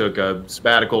 So I took a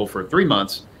sabbatical for 3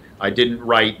 months. I didn't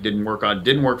write, didn't work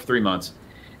for 3 months.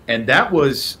 And that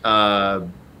was 8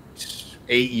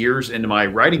 years into my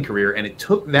writing career. And it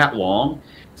took that long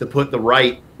to put the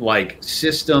right like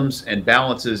systems and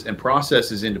balances and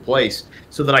processes into place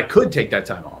so that I could take that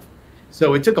time off.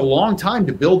 So it took a long time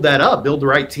to build that up, build the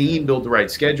right team, build the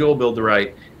right schedule,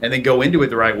 and then go into it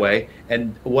the right way.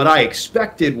 And what I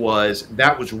expected was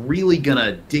that was really going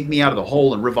to dig me out of the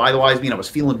hole and revitalize me. And I was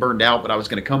feeling burned out, but I was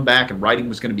going to come back and writing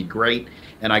was going to be great.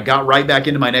 And I got right back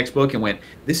into my next book and went,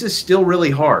 this is still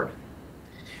really hard.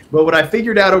 But what I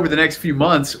figured out over the next few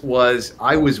months was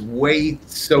I was way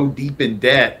so deep in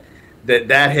debt that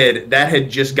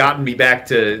had just gotten me back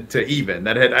to even.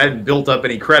 I hadn't built up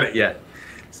any credit yet.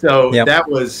 So yep.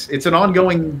 It's an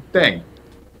ongoing thing.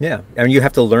 Yeah. I mean, you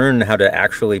have to learn how to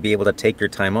actually be able to take your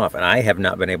time off. And I have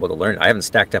not been able to learn. I haven't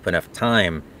stacked up enough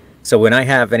time. So when I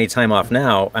have any time off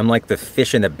now, I'm like the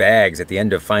fish in the bags at the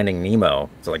end of Finding Nemo.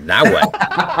 So like, now what?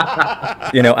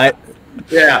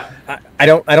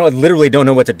 I literally don't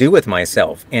know what to do with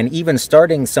myself. And even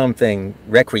starting something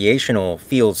recreational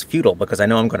feels futile because I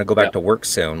know I'm going to go back to work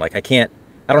soon. Like I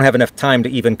don't have enough time to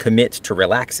even commit to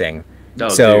relaxing. No,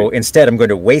 So dude. instead, I'm going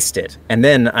to waste it. And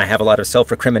then I have a lot of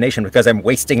self-recrimination because I'm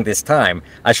wasting this time.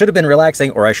 I should have been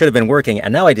relaxing or I should have been working,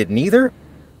 and now I did neither.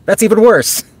 That's even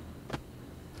worse.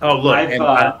 Oh, look, I've, and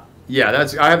yeah,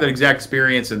 I have that exact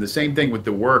experience, and the same thing with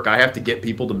the work. I have to get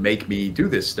people to make me do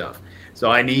this stuff.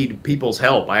 So I need people's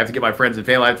help. I have to get my friends and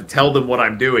family. I have to tell them what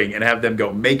I'm doing and have them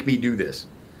go, make me do this.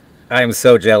 I am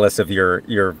so jealous of your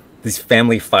these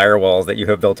family firewalls that you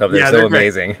have built up. They're so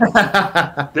amazing.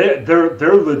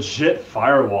 They're legit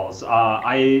firewalls.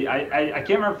 I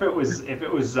can't remember if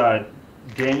it was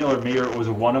Daniel or me, or it was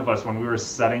one of us when we were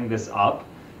setting this up.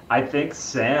 I think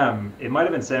Sam, it might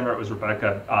have been Sam or it was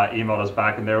Rebecca, emailed us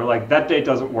back, and they were like, that date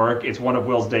doesn't work. It's one of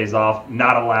Will's days off.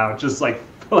 Not allowed. Just like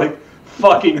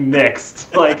fucking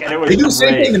nixed. Like, and it was They do the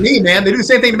same thing to me, man. They do the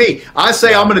same thing to me. I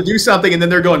say I'm going to do something, and then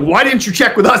they're going, why didn't you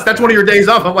check with us? That's one of your days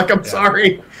off. I'm like, I'm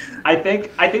sorry. I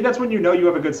think that's when you know you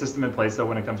have a good system in place, though,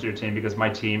 when it comes to your team, because my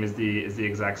team is the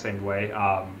exact same way.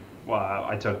 Well,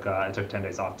 I took 10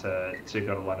 days off to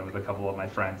go to London with a couple of my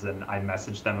friends, and I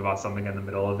messaged them about something in the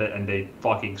middle of it, and they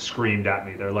fucking screamed at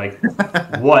me. They're like,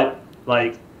 "What?"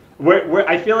 Like,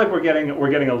 I feel like we're getting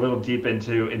a little deep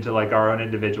into like our own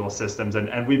individual systems,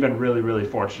 and we've been really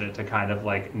fortunate to kind of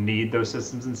like need those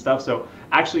systems and stuff. So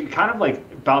actually, kind of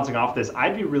like bouncing off this,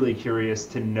 I'd be really curious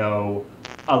to know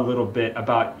a little bit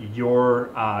about your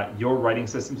writing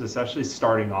systems, especially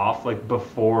starting off, like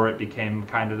before it became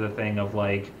kind of the thing of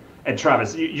like. And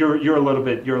Travis, you're a little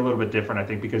bit different, I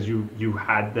think, because you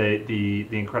had the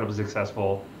incredibly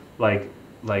successful like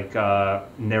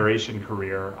narration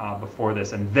career before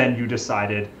this, and then you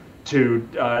decided to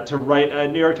write a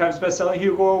New York Times bestselling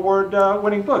Hugo Award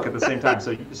winning book at the same time.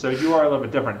 So you are a little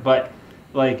bit different, but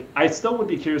like I still would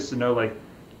be curious to know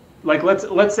like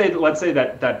let's say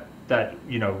that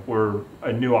you know we're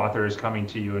a new author is coming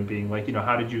to you and being like, you know,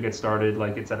 how did you get started,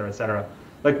 like et cetera, et cetera.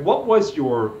 Like, what was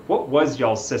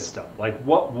y'all's system? Like,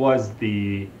 what was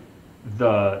the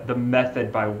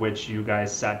method by which you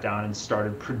guys sat down and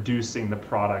started producing the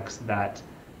products that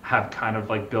have kind of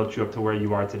like built you up to where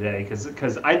you are today?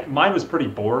 Because mine was pretty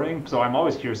boring, so I'm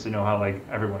always curious to know how like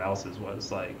everyone else's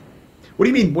was like. What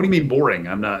do you mean boring?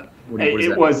 I'm not.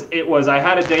 It was. I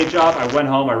had a day job. I went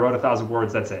home. I wrote 1,000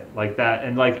 words. That's it. Like that,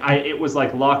 and like it was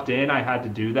like locked in. I had to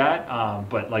do that.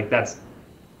 But like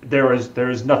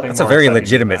there's nothing. That's a very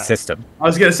legitimate system. I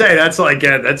was gonna say that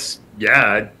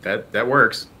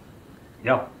works.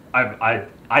 Yeah, I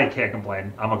can't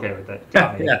complain. I'm okay with it.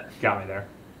 Got me there.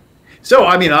 So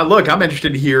I mean, look, I'm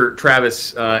interested to hear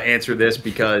Travis answer this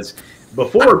because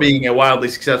before being a wildly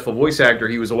successful voice actor,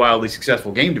 he was a wildly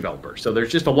successful game developer. So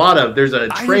there's just there's a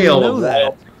trail of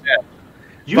that.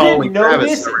 You didn't know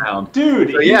this, around.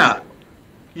 Dude? So, yeah.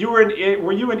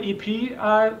 Were you an EP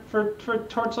for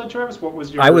Torchlight, Travis? What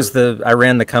was your? I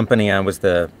ran the company. I was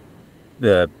the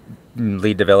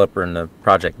lead developer and the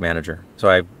project manager. So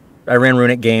I ran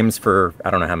Runic Games for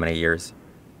I don't know how many years,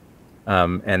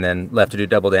 and then left to do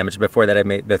Double Damage. Before that,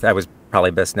 I was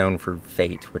probably best known for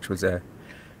Fate, which was a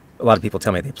lot of people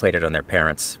tell me they played it on their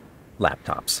parents'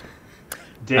 laptops.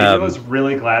 Daniel is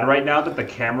really glad right now that the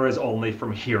camera is only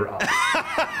from here up.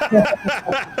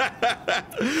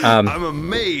 I'm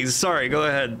amazed. Sorry, go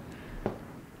ahead.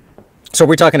 So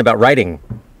we're talking about writing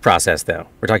process, though.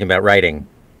 We're talking about writing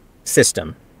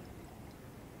system.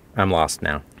 I'm lost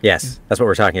now. Yes, that's what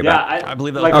we're talking about. Yeah, I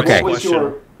believe that. Like, okay.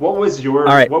 What was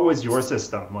your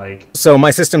system like? So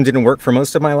my system didn't work for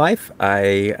most of my life.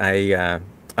 I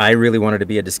really wanted to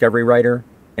be a discovery writer.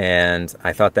 And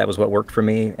I thought that was what worked for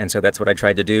me. And so that's what I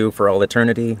tried to do for all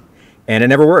eternity. And it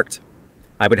never worked.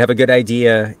 I would have a good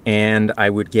idea and I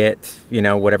would get, you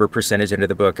know, whatever percentage into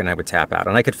the book and I would tap out.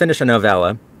 And I could finish a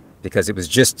novella because it was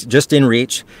just in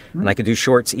reach and I could do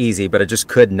shorts easy, but I just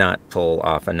could not pull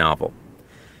off a novel.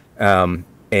 So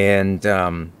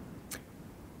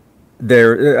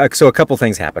a couple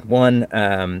things happened.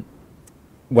 One,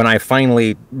 when I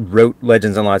finally wrote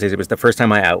Legends and Lattes, it was the first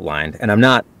time I outlined. And I'm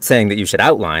not saying that you should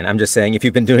outline. I'm just saying if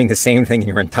you've been doing the same thing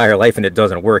your entire life and it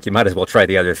doesn't work, you might as well try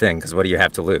the other thing, because what do you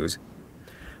have to lose?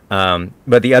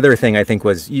 But the other thing I think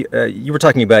was, you were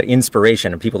talking about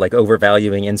inspiration and people like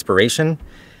overvaluing inspiration.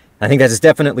 I think that is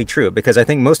definitely true, because I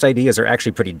think most ideas are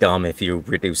actually pretty dumb if you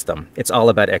reduce them. It's all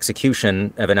about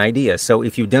execution of an idea. So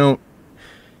if you don't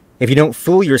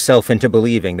fool yourself into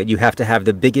believing that you have to have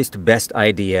the biggest, best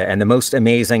idea and the most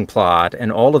amazing plot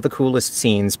and all of the coolest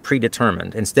scenes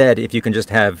predetermined. Instead, if you can just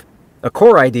have a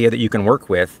core idea that you can work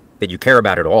with, that you care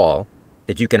about at all,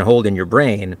 that you can hold in your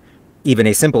brain, even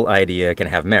a simple idea can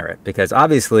have merit. Because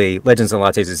obviously, Legends and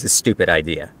Lattes is a stupid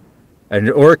idea. An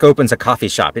orc opens a coffee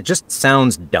shop. It just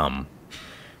sounds dumb.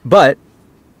 But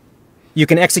you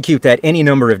can execute that any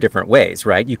number of different ways,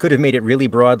 right? You could have made it really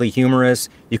broadly humorous.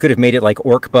 You could have made it like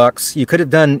Orc Bucks. You could have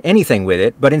done anything with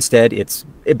it, but instead it's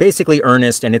basically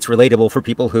earnest and it's relatable for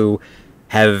people who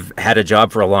have had a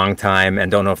job for a long time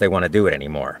and don't know if they want to do it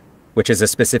anymore, which is a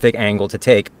specific angle to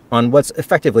take on what's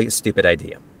effectively a stupid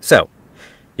idea. So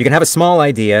you can have a small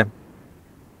idea,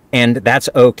 and that's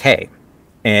okay.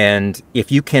 And if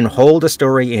you can hold a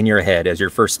story in your head as your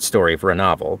first story for a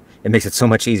novel, it makes it so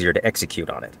much easier to execute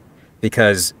on it,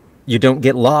 because you don't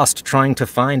get lost trying to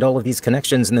find all of these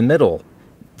connections in the middle.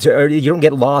 You don't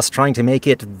get lost trying to make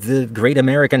it the great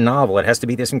American novel. It has to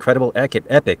be this incredible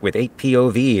epic with 8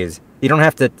 POVs. You don't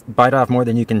have to bite off more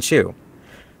than you can chew.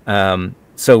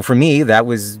 So for me, that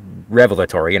was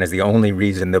revelatory and is the only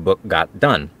reason the book got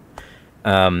done.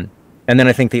 And then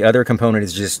I think the other component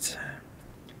is just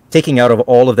taking out of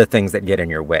all of the things that get in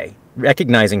your way,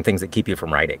 recognizing things that keep you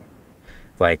from writing.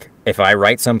 Like, if I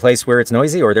write someplace where it's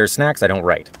noisy or there's snacks, I don't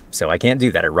write. So I can't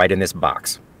do that. I write in this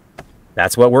box.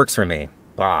 That's what works for me.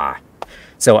 Bah.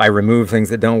 So I remove things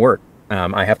that don't work.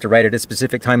 I have to write at a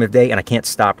specific time of day, and I can't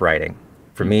stop writing.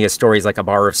 For me, a story is like a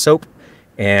bar of soap,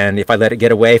 and if I let it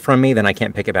get away from me, then I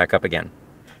can't pick it back up again.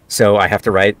 So I have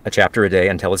to write a chapter a day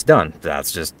until it's done.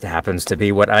 That's just happens to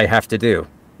be what I have to do.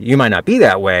 You might not be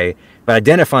that way, but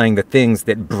identifying the things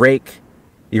that break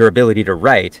your ability to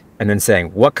write and then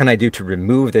saying, what can I do to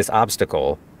remove this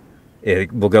obstacle?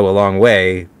 It will go a long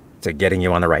way to getting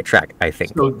you on the right track, I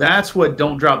think. So that's what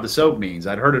 "don't drop the soap" means.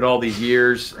 I'd heard it all these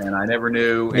years, and I never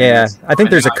knew. Yeah, I think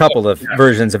there's a couple of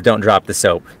versions of "don't drop the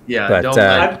soap." Yeah, but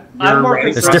I'm more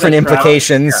there's different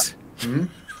implications. Yeah. Mm-hmm.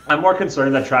 I'm more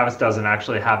concerned that Travis doesn't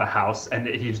actually have a house and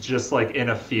he's just like in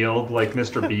a field, like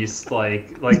Mr. Beast,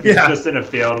 like he's just in a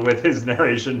field with his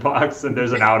narration box, and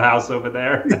there's an outhouse over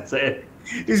there. That's it.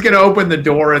 He's gonna open the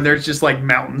door and there's just like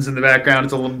mountains in the background.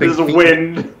 It's a little big. There's a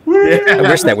wind. Yeah. I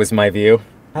wish that was my view.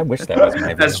 I wish that was my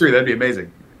view. That's true. That'd be amazing.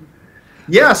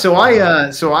 Yeah. So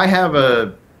I have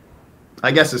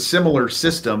I guess a similar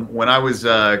system. When I was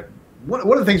one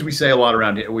of the things we say a lot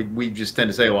around here, we just tend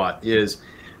to say a lot is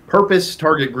purpose,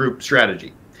 target group,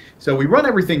 strategy. So we run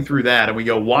everything through that and we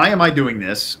go, why am I doing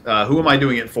this? Who am I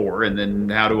doing it for? And then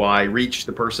how do I reach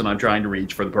the person I'm trying to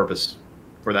reach for the purpose,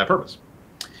 for that purpose?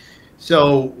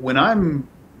 So when I'm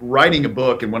writing a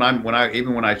book, and when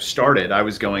I started, I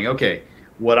was going, okay,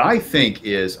 what I think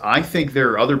there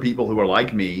are other people who are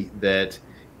like me that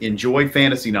enjoy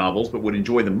fantasy novels, but would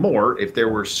enjoy them more if there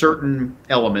were certain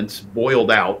elements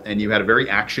boiled out and you had a very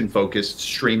action-focused,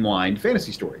 streamlined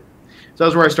fantasy story. So that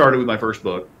was where I started with my first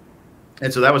book.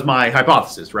 And so that was my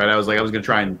hypothesis, right? I was going to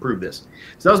try and prove this.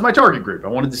 So that was my target group. I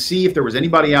wanted to see if there was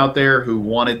anybody out there who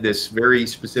wanted this very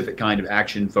specific kind of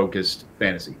action-focused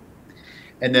fantasy.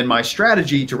 And then my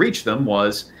strategy to reach them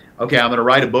was, okay, I'm going to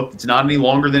write a book that's not any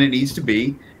longer than it needs to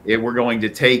be. We're going to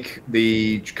take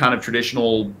the kind of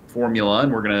traditional formula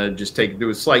and we're going to just do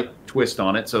a slight twist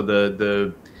on it. So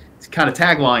the kind of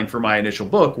tagline for my initial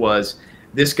book was,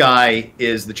 this guy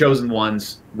is the chosen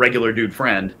one's regular dude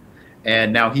friend,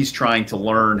 and now he's trying to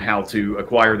learn how to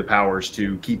acquire the powers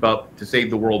to keep up, to save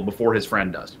the world before his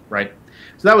friend does, right?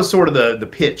 So that was sort of the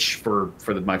pitch for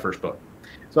my first book.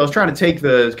 So I was trying to take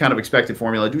the kind of expected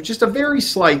formula, do just a very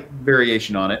slight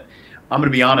variation on it. I'm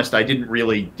going to be honest, I didn't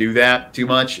really do that too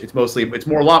much. It's a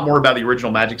lot more about the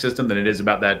original magic system than it is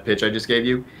about that pitch I just gave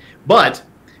you. But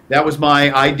that was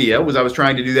my idea, I was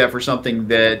trying to do that for something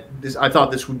that I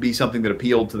thought this would be something that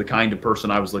appealed to the kind of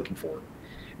person I was looking for.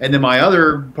 And then my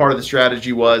other part of the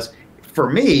strategy was, for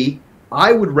me,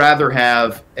 I would rather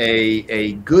have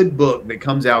a good book that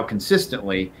comes out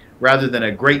consistently rather than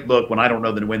a great book when I don't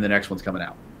know when the next one's coming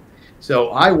out.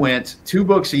 So I went 2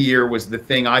 books a year was the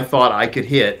thing I thought I could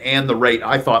hit, and the rate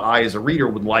I thought I as a reader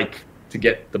would like to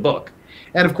get the book.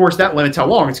 And of course that limits how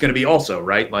long it's going to be also,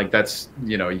 right? Like that's,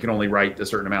 you can only write a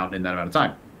certain amount in that amount of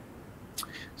time.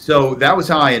 So that was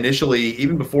how I initially,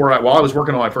 even while I was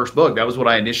working on my first book, that was what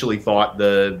I initially thought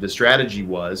the strategy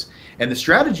was. And the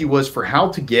strategy was for how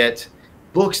to get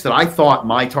books that I thought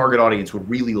my target audience would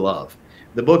really love.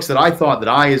 The books that I thought that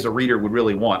I as a reader would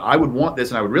really want. I would want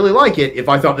this and I would really like it if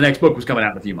I thought the next book was coming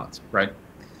out in a few months, right?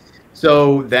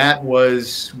 So that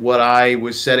was what I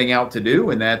was setting out to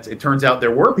do, and it turns out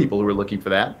there were people who were looking for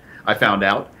that, I found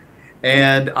out.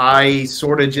 And I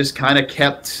sort of just kind of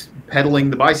kept pedaling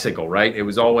the bicycle, right? It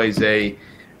was always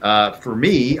for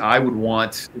me, I would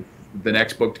want the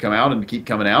next book to come out and to keep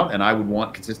coming out, and I would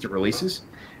want consistent releases.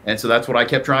 And so that's what I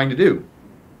kept trying to do.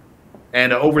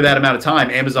 And over that amount of time,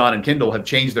 Amazon and Kindle have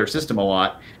changed their system a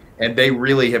lot, and they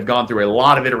really have gone through a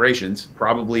lot of iterations,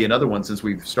 probably another one since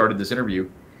we've started this interview.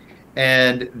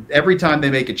 And every time they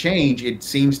make a change, it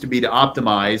seems to be to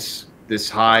optimize this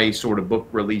high sort of book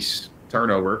release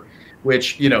turnover,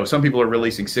 which, you know, some people are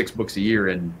releasing 6 books a year,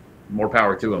 and more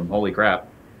power to them. Holy crap.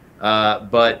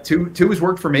 But two has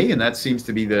worked for me, and that seems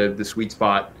to be the sweet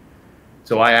spot.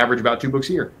 So I average about 2 books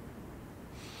a year.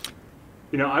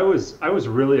 You know, I was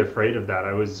really afraid of that.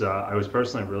 I was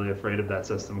personally really afraid of that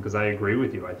system, because I agree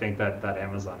with you. I think that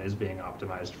Amazon is being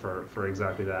optimized for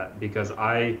exactly that, because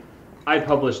I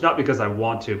publish not because I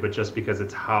want to, but just because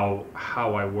it's how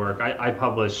I work. I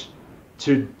publish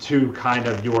to kind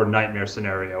of your nightmare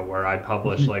scenario, where I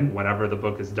publish like whenever the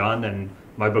book is done, and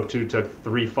my book 2 took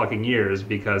 3 fucking years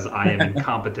because I am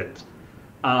incompetent.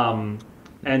 And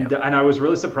I was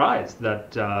really surprised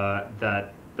that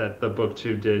the book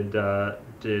 2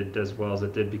 did as well as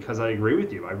it did, because I agree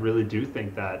with you. I really do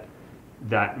think that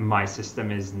my system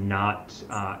is not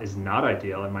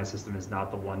ideal, and my system is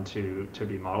not the one to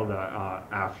be modeled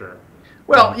after.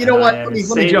 Well, you know what? Let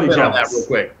me jump in on that real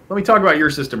quick. Let me talk about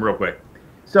your system real quick.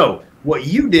 So what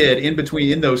you did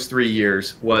in those 3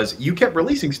 years was you kept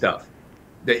releasing stuff,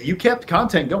 that you kept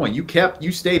content going.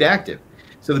 You stayed active.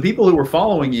 So the people who were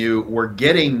following you were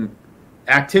getting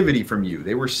activity from you.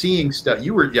 They were seeing stuff.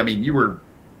 You were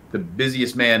the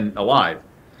busiest man alive.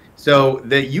 So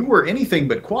that you were anything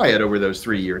but quiet over those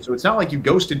 3 years. So it's not like you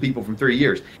ghosted people from 3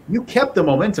 years. You kept the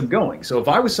momentum going. So if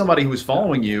I was somebody who was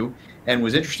following you and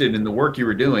was interested in the work you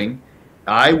were doing,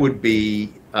 I would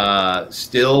be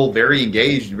still very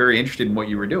engaged and very interested in what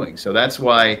you were doing. So that's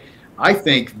why I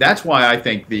think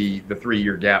the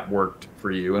 3-year gap worked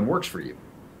for you and works for you.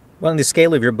 Well, and the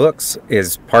scale of your books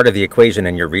is part of the equation,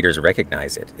 and your readers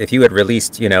recognize it. If you had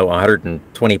released, you know, a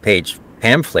 120-page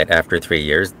pamphlet after 3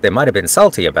 years, they might have been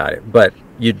salty about it, but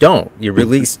you don't. You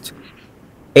released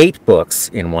 8 books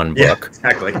in one book. Yeah,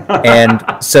 exactly. And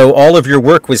so all of your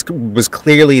work was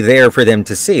clearly there for them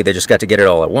to see. They just got to get it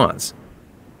all at once.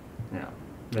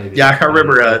 Maybe. Yeah, I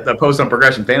remember the post on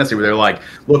Progression Fantasy where they're like,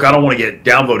 look, I don't want to get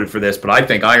downvoted for this, but I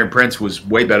think Iron Prince was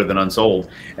way better than Unsold.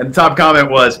 And the top comment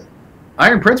was,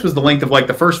 Iron Prince was the length of like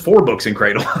the first 4 books in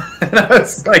Cradle. And I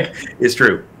was like, it's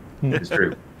true. It's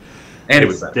true. And it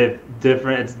was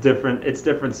different. It's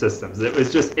different systems. It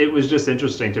was just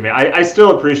interesting to me. I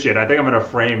still appreciate it. I think I'm gonna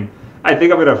frame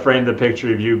the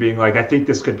picture of you being like, I think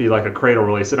this could be like a Cradle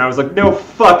release, and I was like, no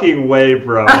fucking way,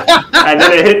 bro. And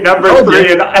then it hit number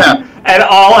 3, and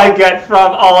all I get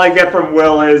from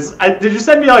Will is, did you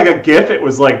send me like a GIF? It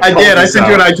was like, I did. I sent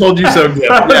you an I told you so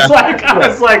GIF. I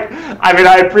was like, I mean,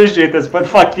 I appreciate this, but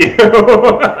fuck you.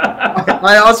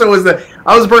 I was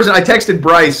the person. I texted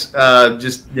Bryce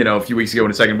just a few weeks ago when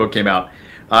the second book came out.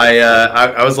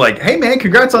 I was like, hey man,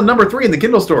 congrats on number 3 in the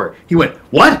Kindle store. He went,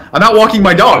 what? I'm out walking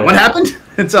my dog. What happened?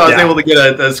 And so I was able to get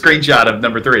a screenshot of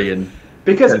number 3 and.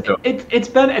 Because it's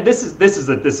been, this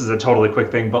is a totally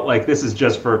quick thing, but like this is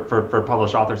just for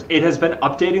published authors. It has been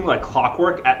updating like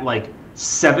clockwork at like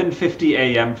 7:50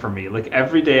 a.m. for me. Like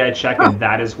every day I check, and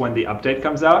that is when the update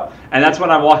comes out, and that's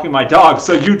when I'm walking my dog.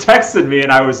 So you texted me,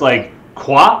 and I was like,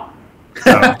 "Quoi?"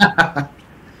 So,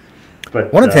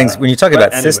 but one of the things when you talk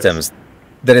about systems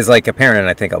that is like apparent, and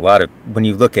I think when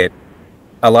you look at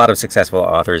a lot of successful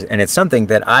authors, and it's something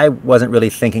that I wasn't really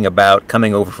thinking about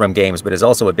coming over from games, but is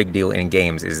also a big deal in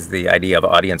games, is the idea of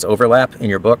audience overlap in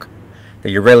your book. That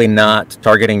you're really not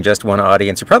targeting just one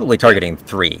audience, you're probably targeting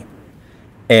 3.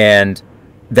 And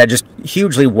that just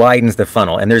hugely widens the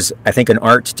funnel. And there's, I think, an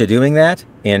art to doing that,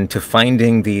 and to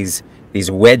finding these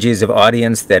wedges of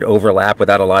audience that overlap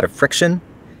without a lot of friction.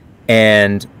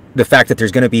 And the fact that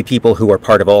there's going to be people who are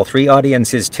part of all 3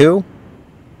 audiences too.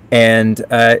 And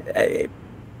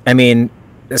I mean,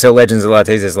 so Legends of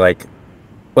Lattes is like,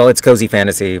 well, it's cozy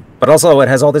fantasy, but also it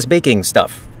has all this baking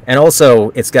stuff. And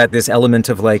also it's got this element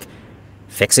of like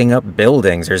fixing up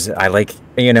buildings. I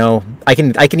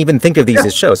can even think of these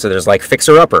as shows. So there's like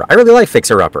Fixer Upper. I really like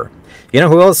Fixer Upper. You know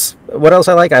what else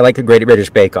I like? I like the Great British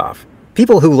Bake Off.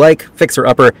 People who like Fixer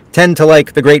Upper tend to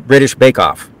like the Great British Bake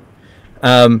Off.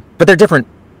 But they're different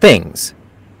things.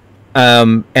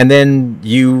 And then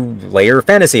you layer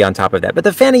fantasy on top of that. But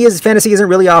the fantasy isn't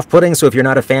really off-putting, so if you're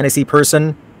not a fantasy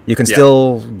person, you can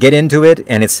still get into it.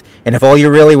 And if all you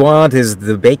really want is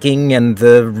the baking and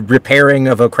the repairing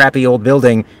of a crappy old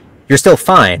building, you're still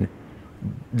fine.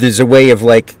 There's a way of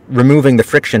like removing the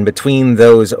friction between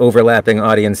those overlapping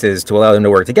audiences to allow them to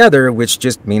work together, which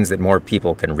just means that more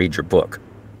people can read your book.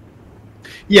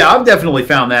 Yeah, I've definitely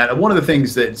found that. One of the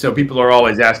things so people are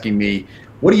always asking me,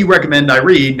 what do you recommend I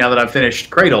read now that I've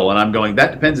finished Cradle? And I'm going,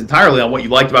 that depends entirely on what you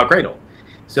liked about Cradle.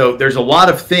 So there's a lot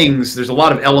of things, there's a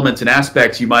lot of elements and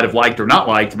aspects you might have liked or not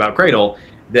liked about Cradle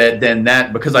that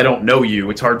because I don't know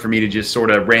you, it's hard for me to just sort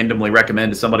of randomly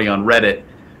recommend to somebody on Reddit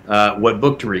what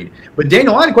book to read. But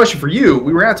Daniel, I had a question for you.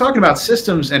 We were talking about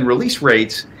systems and release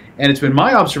rates, and it's been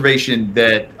my observation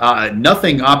that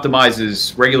nothing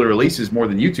optimizes regular releases more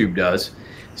than YouTube does.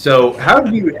 So how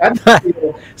do you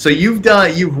feel? So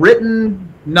you've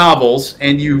written novels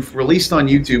and you've released on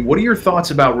YouTube. What are your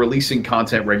thoughts about releasing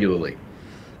content regularly?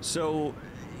 So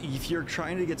if you're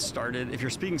trying to get started, if you're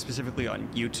speaking specifically on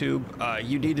YouTube,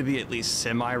 you need to be at least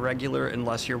semi-regular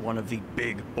unless you're one of the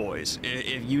big boys.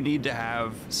 If you need to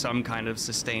have some kind of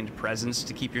sustained presence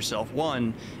to keep yourself,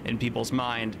 one, in people's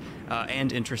mind,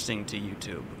 and interesting to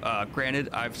YouTube. Granted,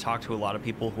 I've talked to a lot of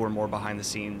people who are more behind the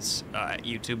scenes at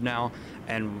YouTube now,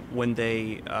 and when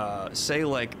they say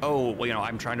like, oh, well, you know,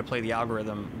 I'm trying to play the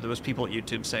algorithm, those people at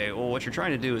YouTube say, well, what you're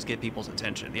trying to do is get people's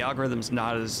attention. The algorithm's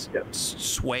not as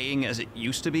swaying as it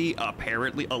used to be,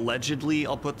 apparently, allegedly.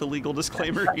 I'll put the legal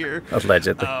disclaimer here.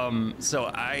 Allegedly.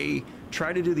 So I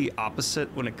try to do the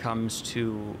opposite when it comes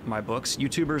to my books.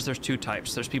 YouTubers, there's two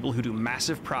types. There's people who do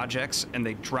massive projects and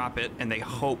they drop it and they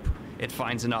hope it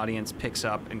finds an audience, picks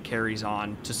up, and carries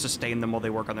on to sustain them while they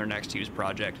work on their next huge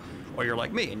project. Or you're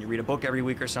like me and you read a book every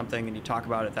week or something and you talk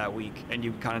about it that week and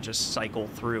you kind of just cycle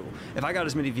through. If I got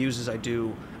as many views as I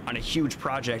do on a huge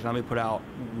project and I only put out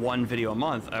one video a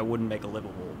month, I wouldn't make a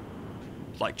livable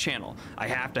channel. I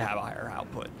have to have a higher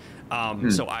output.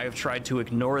 So I've tried to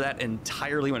ignore that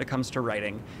entirely when it comes to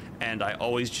writing, and I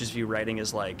always just view writing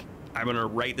as like, I'm gonna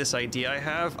write this idea I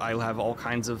have. I'll have all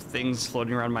kinds of things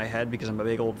floating around my head because I'm a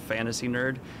big old fantasy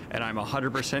nerd, and I'm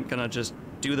 100% gonna just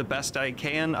do the best I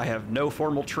can. I have no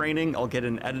formal training. I'll get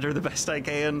an editor the best I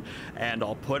can, and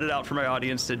I'll put it out for my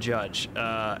audience to judge.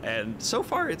 And so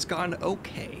far, it's gone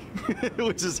okay,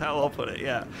 which is how I'll put it,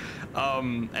 yeah.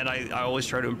 And I always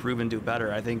try to improve and do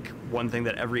better. I think one thing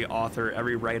that every author,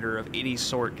 every writer of any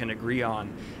sort can agree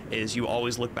on is you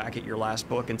always look back at your last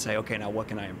book and say, okay, now what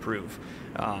can I improve?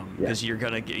 Because you're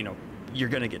gonna get, you're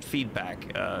gonna get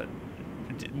feedback.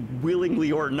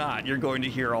 Willingly or not, you're going to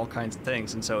hear all kinds of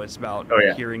things, and so it's about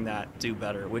hearing that do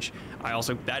better, which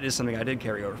that is something I did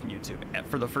carry over from YouTube.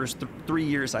 For the first 3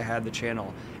 years I had the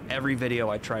channel, every video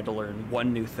I tried to learn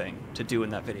one new thing to do in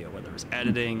that video, whether it was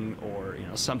editing or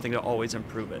something to always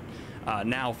improve it.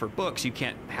 Now for books, you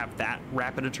can't have that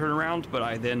rapid a turnaround, but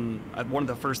one of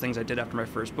the first things I did after my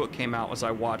first book came out was I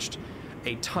watched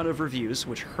a ton of reviews,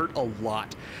 which hurt a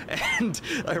lot, and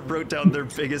I wrote down their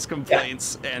biggest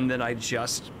complaints, and then I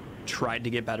just tried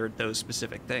to get better at those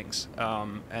specific things,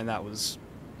 and that was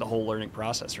the whole learning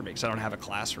process for me, because I don't have a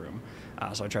classroom,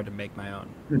 so I tried to make my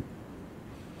own.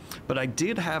 But I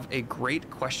did have a great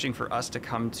question for us to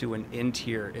come to an end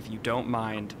here, if you don't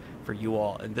mind, for you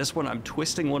all, and this one I'm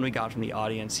twisting one we got from the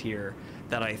audience here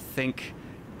that I think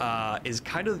is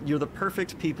kind of, you're the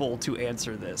perfect people to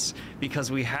answer this, because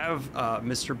we have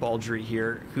Mr. Baldree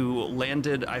here who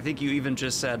landed, I think you even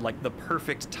just said, like, the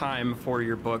perfect time for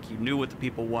your book. You knew what the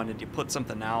people wanted. You put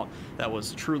something out that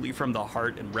was truly from the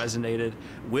heart and resonated.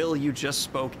 Will, you just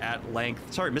spoke at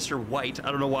length. Sorry, Mr. Wight. I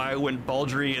don't know why I went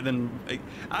Baldree, and then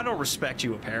I don't respect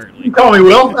you, apparently. You call me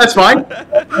Will. That's fine.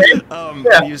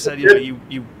 You said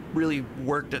you really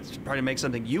worked at trying to make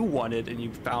something you wanted, and you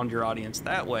found your audience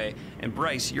that way. And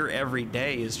Bryce, your every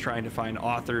day is trying to find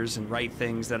authors and write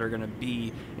things that are going to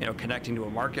be, connecting to a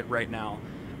market right now.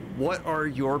 What are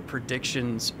your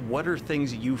predictions? What are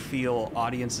things you feel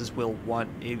audiences will want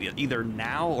either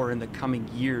now or in the coming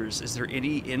years? Is there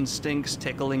any instincts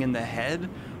tickling in the head,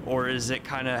 or is it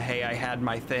kind of, hey, I had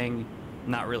my thing,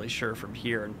 not really sure from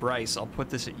here? And Bryce, I'll put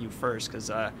this at you first, because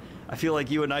I feel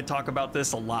like you and I talk about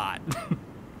this a lot.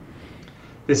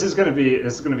 This is going to be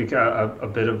a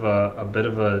bit of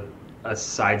a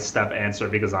sidestep answer,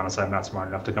 because honestly I'm not smart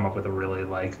enough to come up with a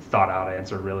really thought out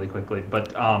answer really quickly. But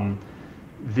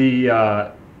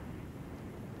the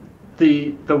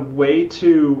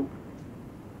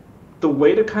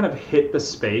way to kind of hit the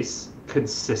space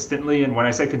consistently, and when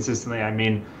I say consistently, I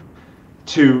mean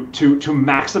to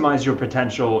maximize your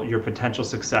potential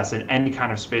success in any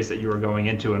kind of space that you are going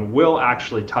into. And Will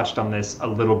actually touched on this a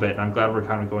little bit, and I'm glad we're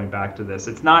kind of going back to this.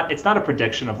 It's not a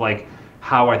prediction of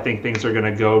how I think things are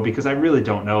going to go, because I really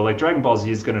don't know. Dragon Ball Z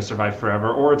is going to survive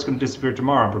forever, or it's going to disappear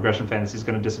tomorrow, and Progression Fantasy is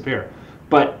going to disappear.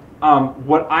 But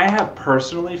what I have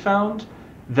personally found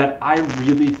that I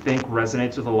really think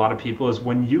resonates with a lot of people is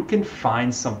when you can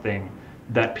find something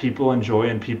that people enjoy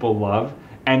and people love,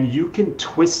 and you can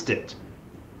twist it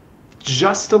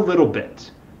just a little bit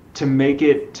to make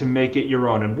it your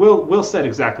own. And Will said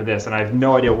exactly this, and I have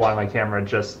no idea why my camera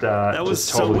just that was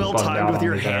just totally so well timed with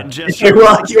your hand gesture.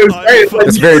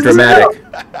 It's very dramatic.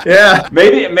 Yeah.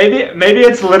 Maybe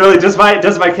it's literally does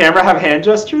my camera have hand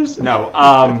gestures? No.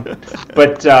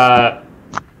 But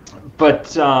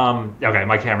okay,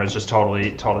 my camera's just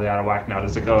totally out of whack now.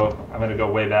 Does it go? I'm gonna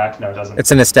go way back. No, it doesn't.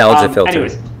 It's a nostalgia filter.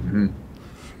 Anyways,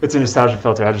 it's a nostalgia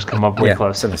filter. I just come up way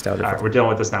close. It's a nostalgia filter. We're dealing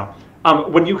with this now.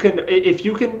 When you can, if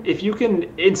you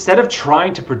can, instead of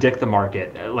trying to predict the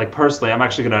market, like personally, I'm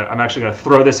actually gonna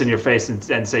throw this in your face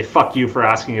and say fuck you for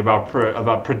asking about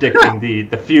predicting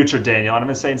the future, Daniel. And I'm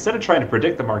gonna say, instead of trying to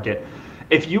predict the market,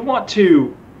 if you want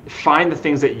to find the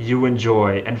things that you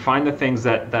enjoy and find the things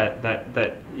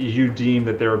that you deem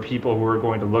that there are people who are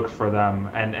going to look for them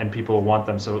and people who want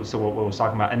them. So what we was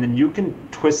talking about, and then you can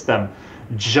twist them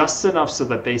just enough so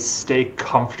that they stay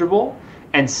comfortable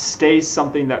and stay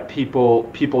something that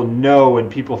people know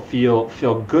and people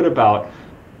feel good about,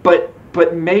 but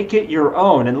make it your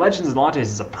own. And Legends and Lattes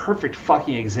is a perfect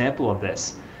fucking example of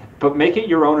this. But make it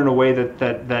your own in a way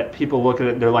that people look at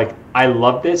it and they're like, I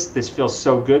love this. This feels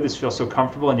so good. This feels so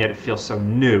comfortable, and yet it feels so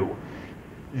new.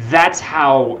 That's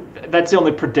the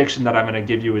only prediction that I'm going to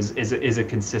give you is a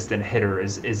consistent hitter.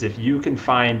 Is if you can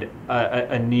find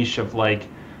a niche of like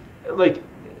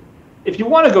if you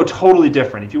want to go totally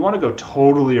different, if you want to go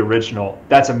totally original,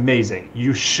 that's amazing.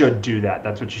 You should do that.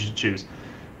 That's what you should choose.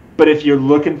 But if you're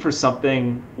looking for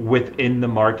something within the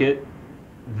market,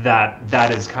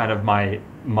 that is kind of my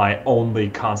only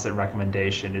constant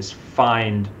recommendation is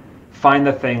find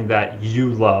the thing that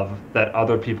you love, that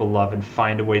other people love, and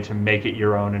find a way to make it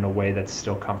your own in a way that's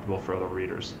still comfortable for other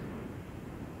readers.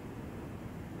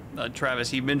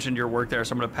 Travis, you mentioned your work there,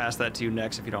 so I'm going to pass that to you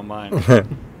next if you don't mind.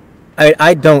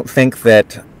 I don't think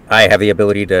that I have the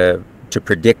ability to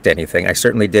predict anything. I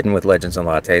certainly didn't with Legends and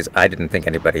Lattes. I didn't think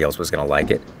anybody else was going to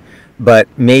like it. But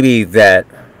maybe that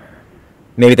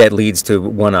leads to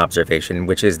one observation,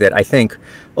 which is that I think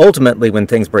ultimately when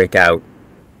things break out,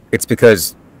 it's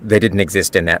because they didn't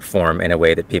exist in that form in a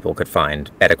way that people could find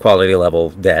at a quality level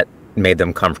that made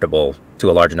them comfortable to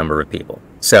a large number of people.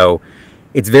 So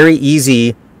it's very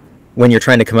easy when you're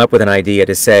trying to come up with an idea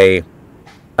to say,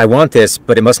 I want this,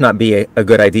 but it must not be a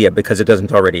good idea because it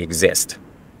doesn't already exist.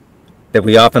 That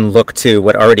we often look to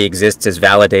what already exists as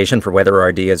validation for whether our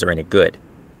ideas are any good.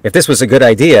 If this was a good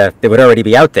idea, it would already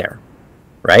be out there,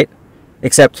 right?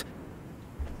 Except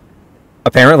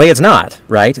apparently it's not,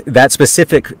 right? That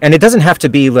specific, and it doesn't have to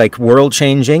be like world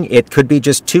changing. It could be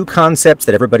just two concepts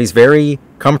that everybody's very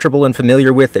comfortable and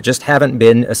familiar with that just haven't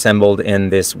been assembled in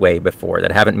this way before,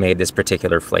 that haven't made this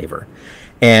particular flavor.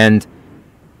 And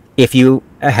if you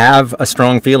have a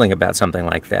strong feeling about something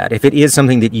like that, if it is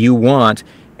something that you want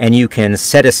and you can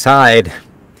set aside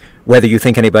whether you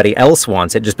think anybody else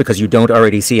wants it just because you don't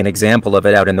already see an example of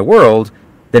it out in the world,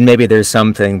 then maybe there's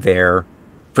something there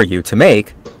for you to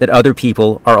make that other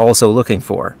people are also looking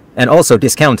for and also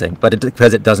discounting, but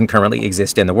because it doesn't currently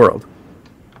exist in the world.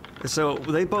 So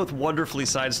they both wonderfully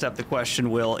sidestepped the question,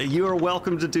 Will. You are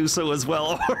welcome to do so as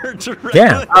well.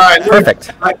 Yeah, all right,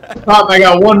 perfect. I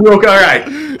got one real. All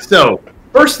right. So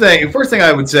first thing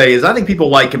I would say is I think people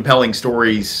like compelling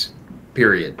stories.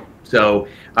 Period. So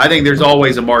I think there's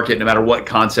always a market, no matter what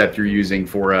concept you're using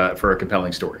for a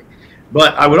compelling story.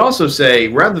 But I would also say,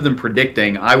 rather than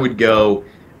predicting, I would go.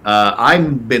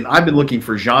 I've been looking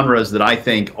for genres that I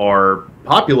think are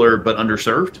popular but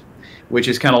underserved, which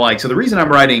is kind of like, so the reason I'm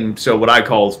writing what I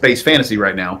call space fantasy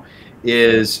right now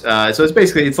is so it's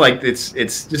basically it's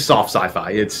just soft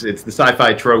sci-fi. It's the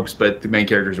sci-fi tropes, but the main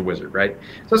character is a wizard, right?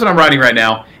 So that's what I'm writing right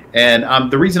now,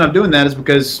 and the reason I'm doing that is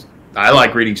because I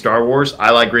like reading Star Wars.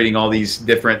 I like reading all these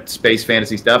different space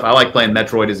fantasy stuff. I like playing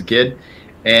Metroid as a kid,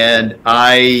 and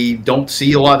I don't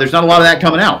see a lot. There's not a lot of that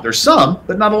coming out. There's some,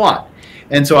 but not a lot.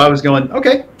 And so I was going,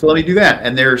 okay, so let me do that.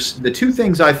 And there's the two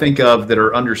things I think of that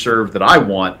are underserved that I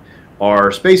want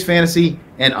are space fantasy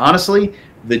and, honestly,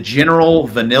 the general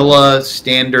vanilla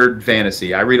standard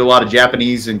fantasy. I read a lot of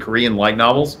Japanese and Korean light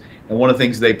novels, and one of the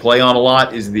things they play on a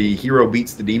lot is the hero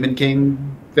beats the demon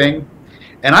king thing.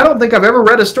 And I don't think I've ever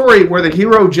read a story where the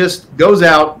hero just goes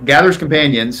out, gathers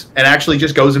companions, and actually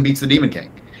just goes and beats the demon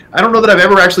king. I don't know that I've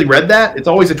ever actually read that. It's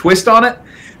always a twist on it.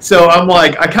 So I'm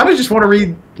like, I kind of just want to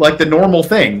read like the normal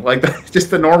thing, like just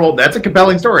the normal. That's a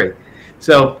compelling story.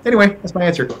 So anyway, that's my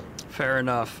answer. Fair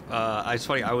enough. It's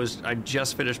funny. I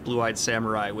just finished Blue-Eyed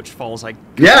Samurai, which falls like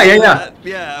yeah.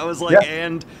 I was like,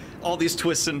 and all these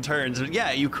twists and turns.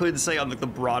 Yeah, you could say on the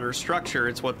broader structure,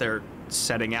 it's what they're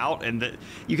setting out, and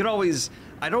you can always.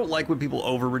 I don't like when people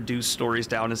over-reduce stories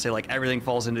down and say, like, everything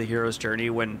falls into the hero's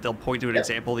journey when they'll point to an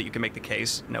example that you can make the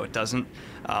case. No, it doesn't.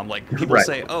 Like, people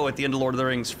say, oh, at the end of Lord of the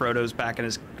Rings, Frodo's back in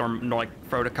his, or like,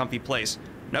 Frodo comfy place.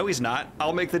 No, he's not.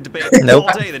 I'll make the debate Nope.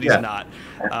 all day that he's Yeah. not.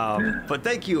 But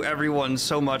thank you, everyone,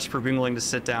 so much for being willing to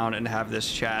sit down and have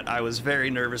this chat. I was very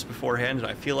nervous beforehand, and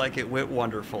I feel like it went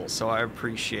wonderful, so I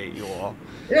appreciate you all.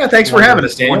 Yeah, thanks for having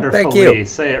us, Daniel. Wonderfully. Thank you.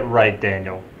 Say it right,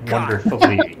 Daniel. God.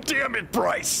 Wonderfully. Damn it,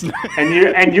 Bryce!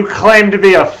 and you claim to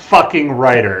be a fucking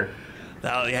writer.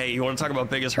 Now, hey, you want to talk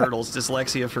about biggest hurdles?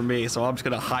 Dyslexia for me, so I'm just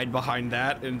going to hide behind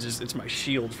that, and it's my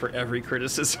shield for every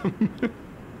criticism.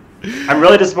 I'm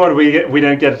really disappointed we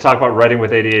didn't get to talk about writing with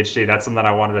ADHD. That's something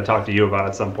I wanted to talk to you about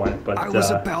at some point. But I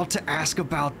was about to ask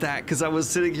about that because I was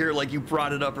sitting here like you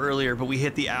brought it up earlier, but we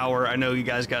hit the hour. I know you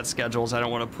guys got schedules. I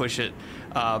don't want to push it,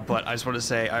 but I just want to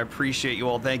say I appreciate you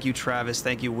all. Thank you, Travis.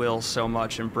 Thank you, Will, so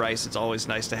much. And Bryce, it's always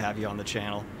nice to have you on the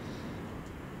channel.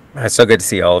 It's so good to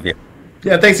see all of you.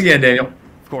 Yeah, thanks again, Daniel.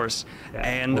 Of course. Yeah,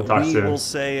 And we'll talk we soon. will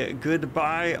say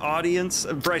goodbye, audience.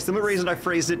 Bryce, the reason I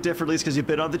phrased it differently is because you've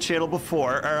been on the channel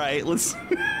before. All right, let's...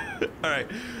 All right.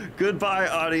 Goodbye,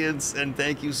 audience, and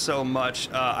thank you so much.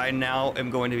 I now am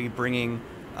going to be bringing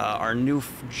our new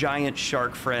giant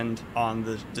shark friend on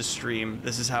the stream.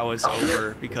 This is how it's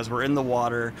over, because we're in the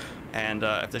water, and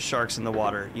if the shark's in the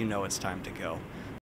water, you know it's time to go.